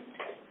question.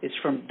 It's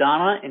from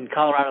Donna in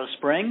Colorado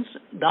Springs.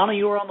 Donna,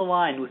 you are on the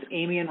line with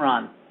Amy and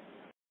Ron.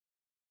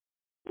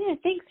 Yeah,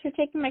 thanks for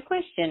taking my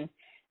question.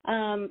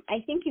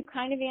 I think you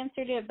kind of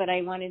answered it, but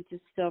I wanted to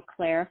still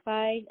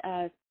clarify.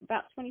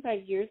 About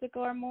 25 years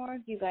ago or more,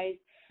 you guys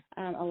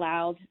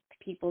allowed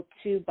people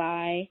to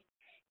buy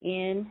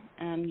in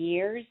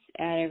years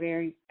at a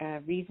very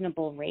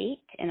reasonable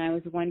rate, and I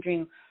was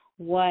wondering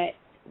what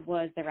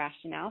was the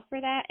rationale for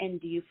that, and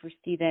do you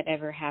foresee that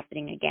ever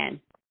happening again?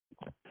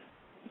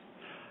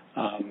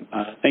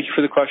 Thank you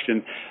for the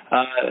question.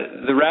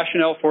 The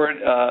rationale for it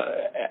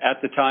at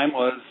the time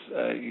was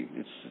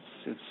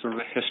it's sort of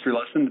a history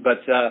lesson, but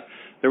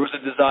there was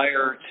a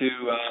desire to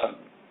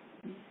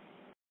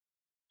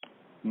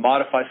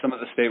modify some of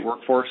the state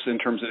workforce in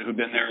terms of who'd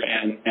been there,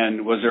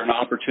 and was there an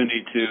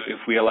opportunity to, if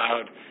we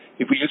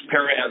used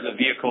PERA as a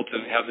vehicle to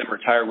have them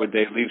retire, would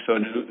they leave so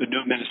a new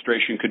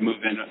administration could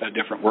move in a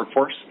different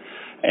workforce?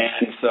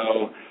 And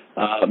so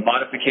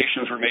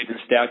modifications were made in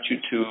statute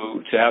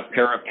to have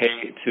PERA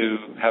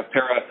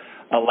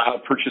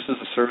allow purchases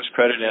of service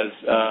credit as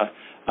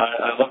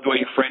I love the way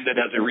you framed it,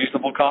 as a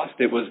reasonable cost.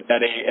 It was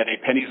at a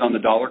pennies on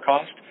the dollar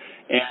cost,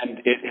 and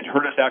it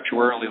hurt us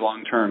actuarially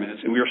long term. And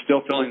we were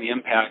still feeling the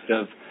impact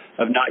of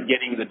not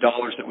getting the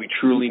dollars that we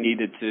truly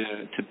needed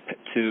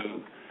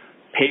to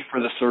pay for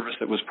the service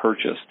that was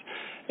purchased.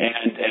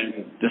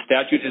 And the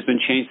statute has been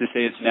changed to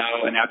say it's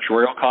now an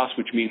actuarial cost,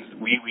 which means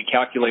we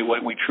calculate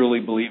what we truly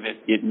believe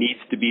it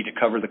needs to be to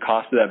cover the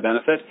cost of that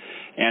benefit.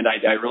 And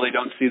I really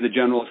don't see the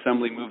General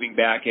Assembly moving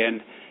back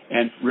and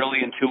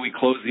really until we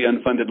close the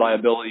unfunded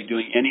liability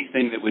doing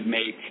anything that would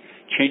make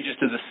changes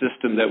to the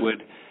system that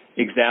would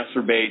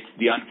exacerbate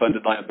the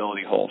unfunded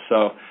liability hole.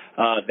 So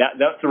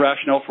that's the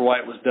rationale for why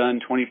it was done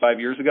 25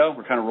 years ago.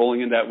 We're kind of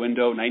rolling in that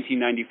window,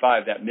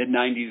 1995, that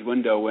mid-'90s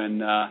window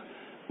when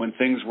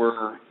things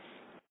were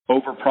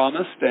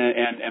overpromised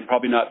and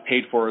probably not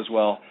paid for as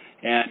well.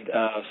 And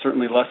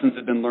certainly lessons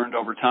have been learned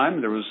over time.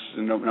 There was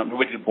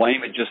nobody to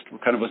blame. It just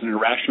kind of was an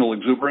irrational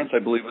exuberance, I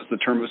believe was the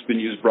term that's been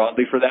used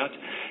broadly for that.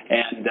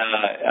 And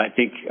I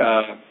think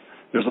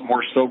there's a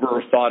more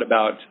sober thought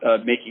about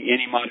making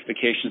any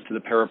modifications to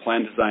the PERA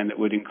plan design that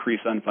would increase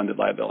unfunded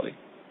liability.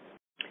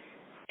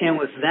 And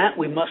with that,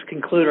 we must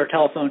conclude our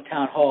telephone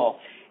town hall.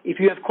 If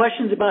you have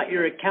questions about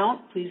your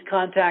account, please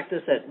contact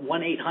us at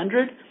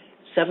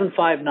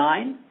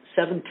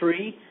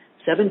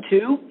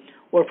 1-800-759-7372,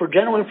 or for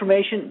general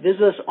information,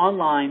 visit us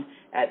online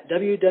at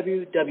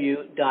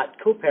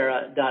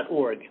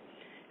www.copera.org.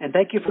 And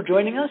thank you for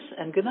joining us,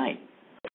 and good night.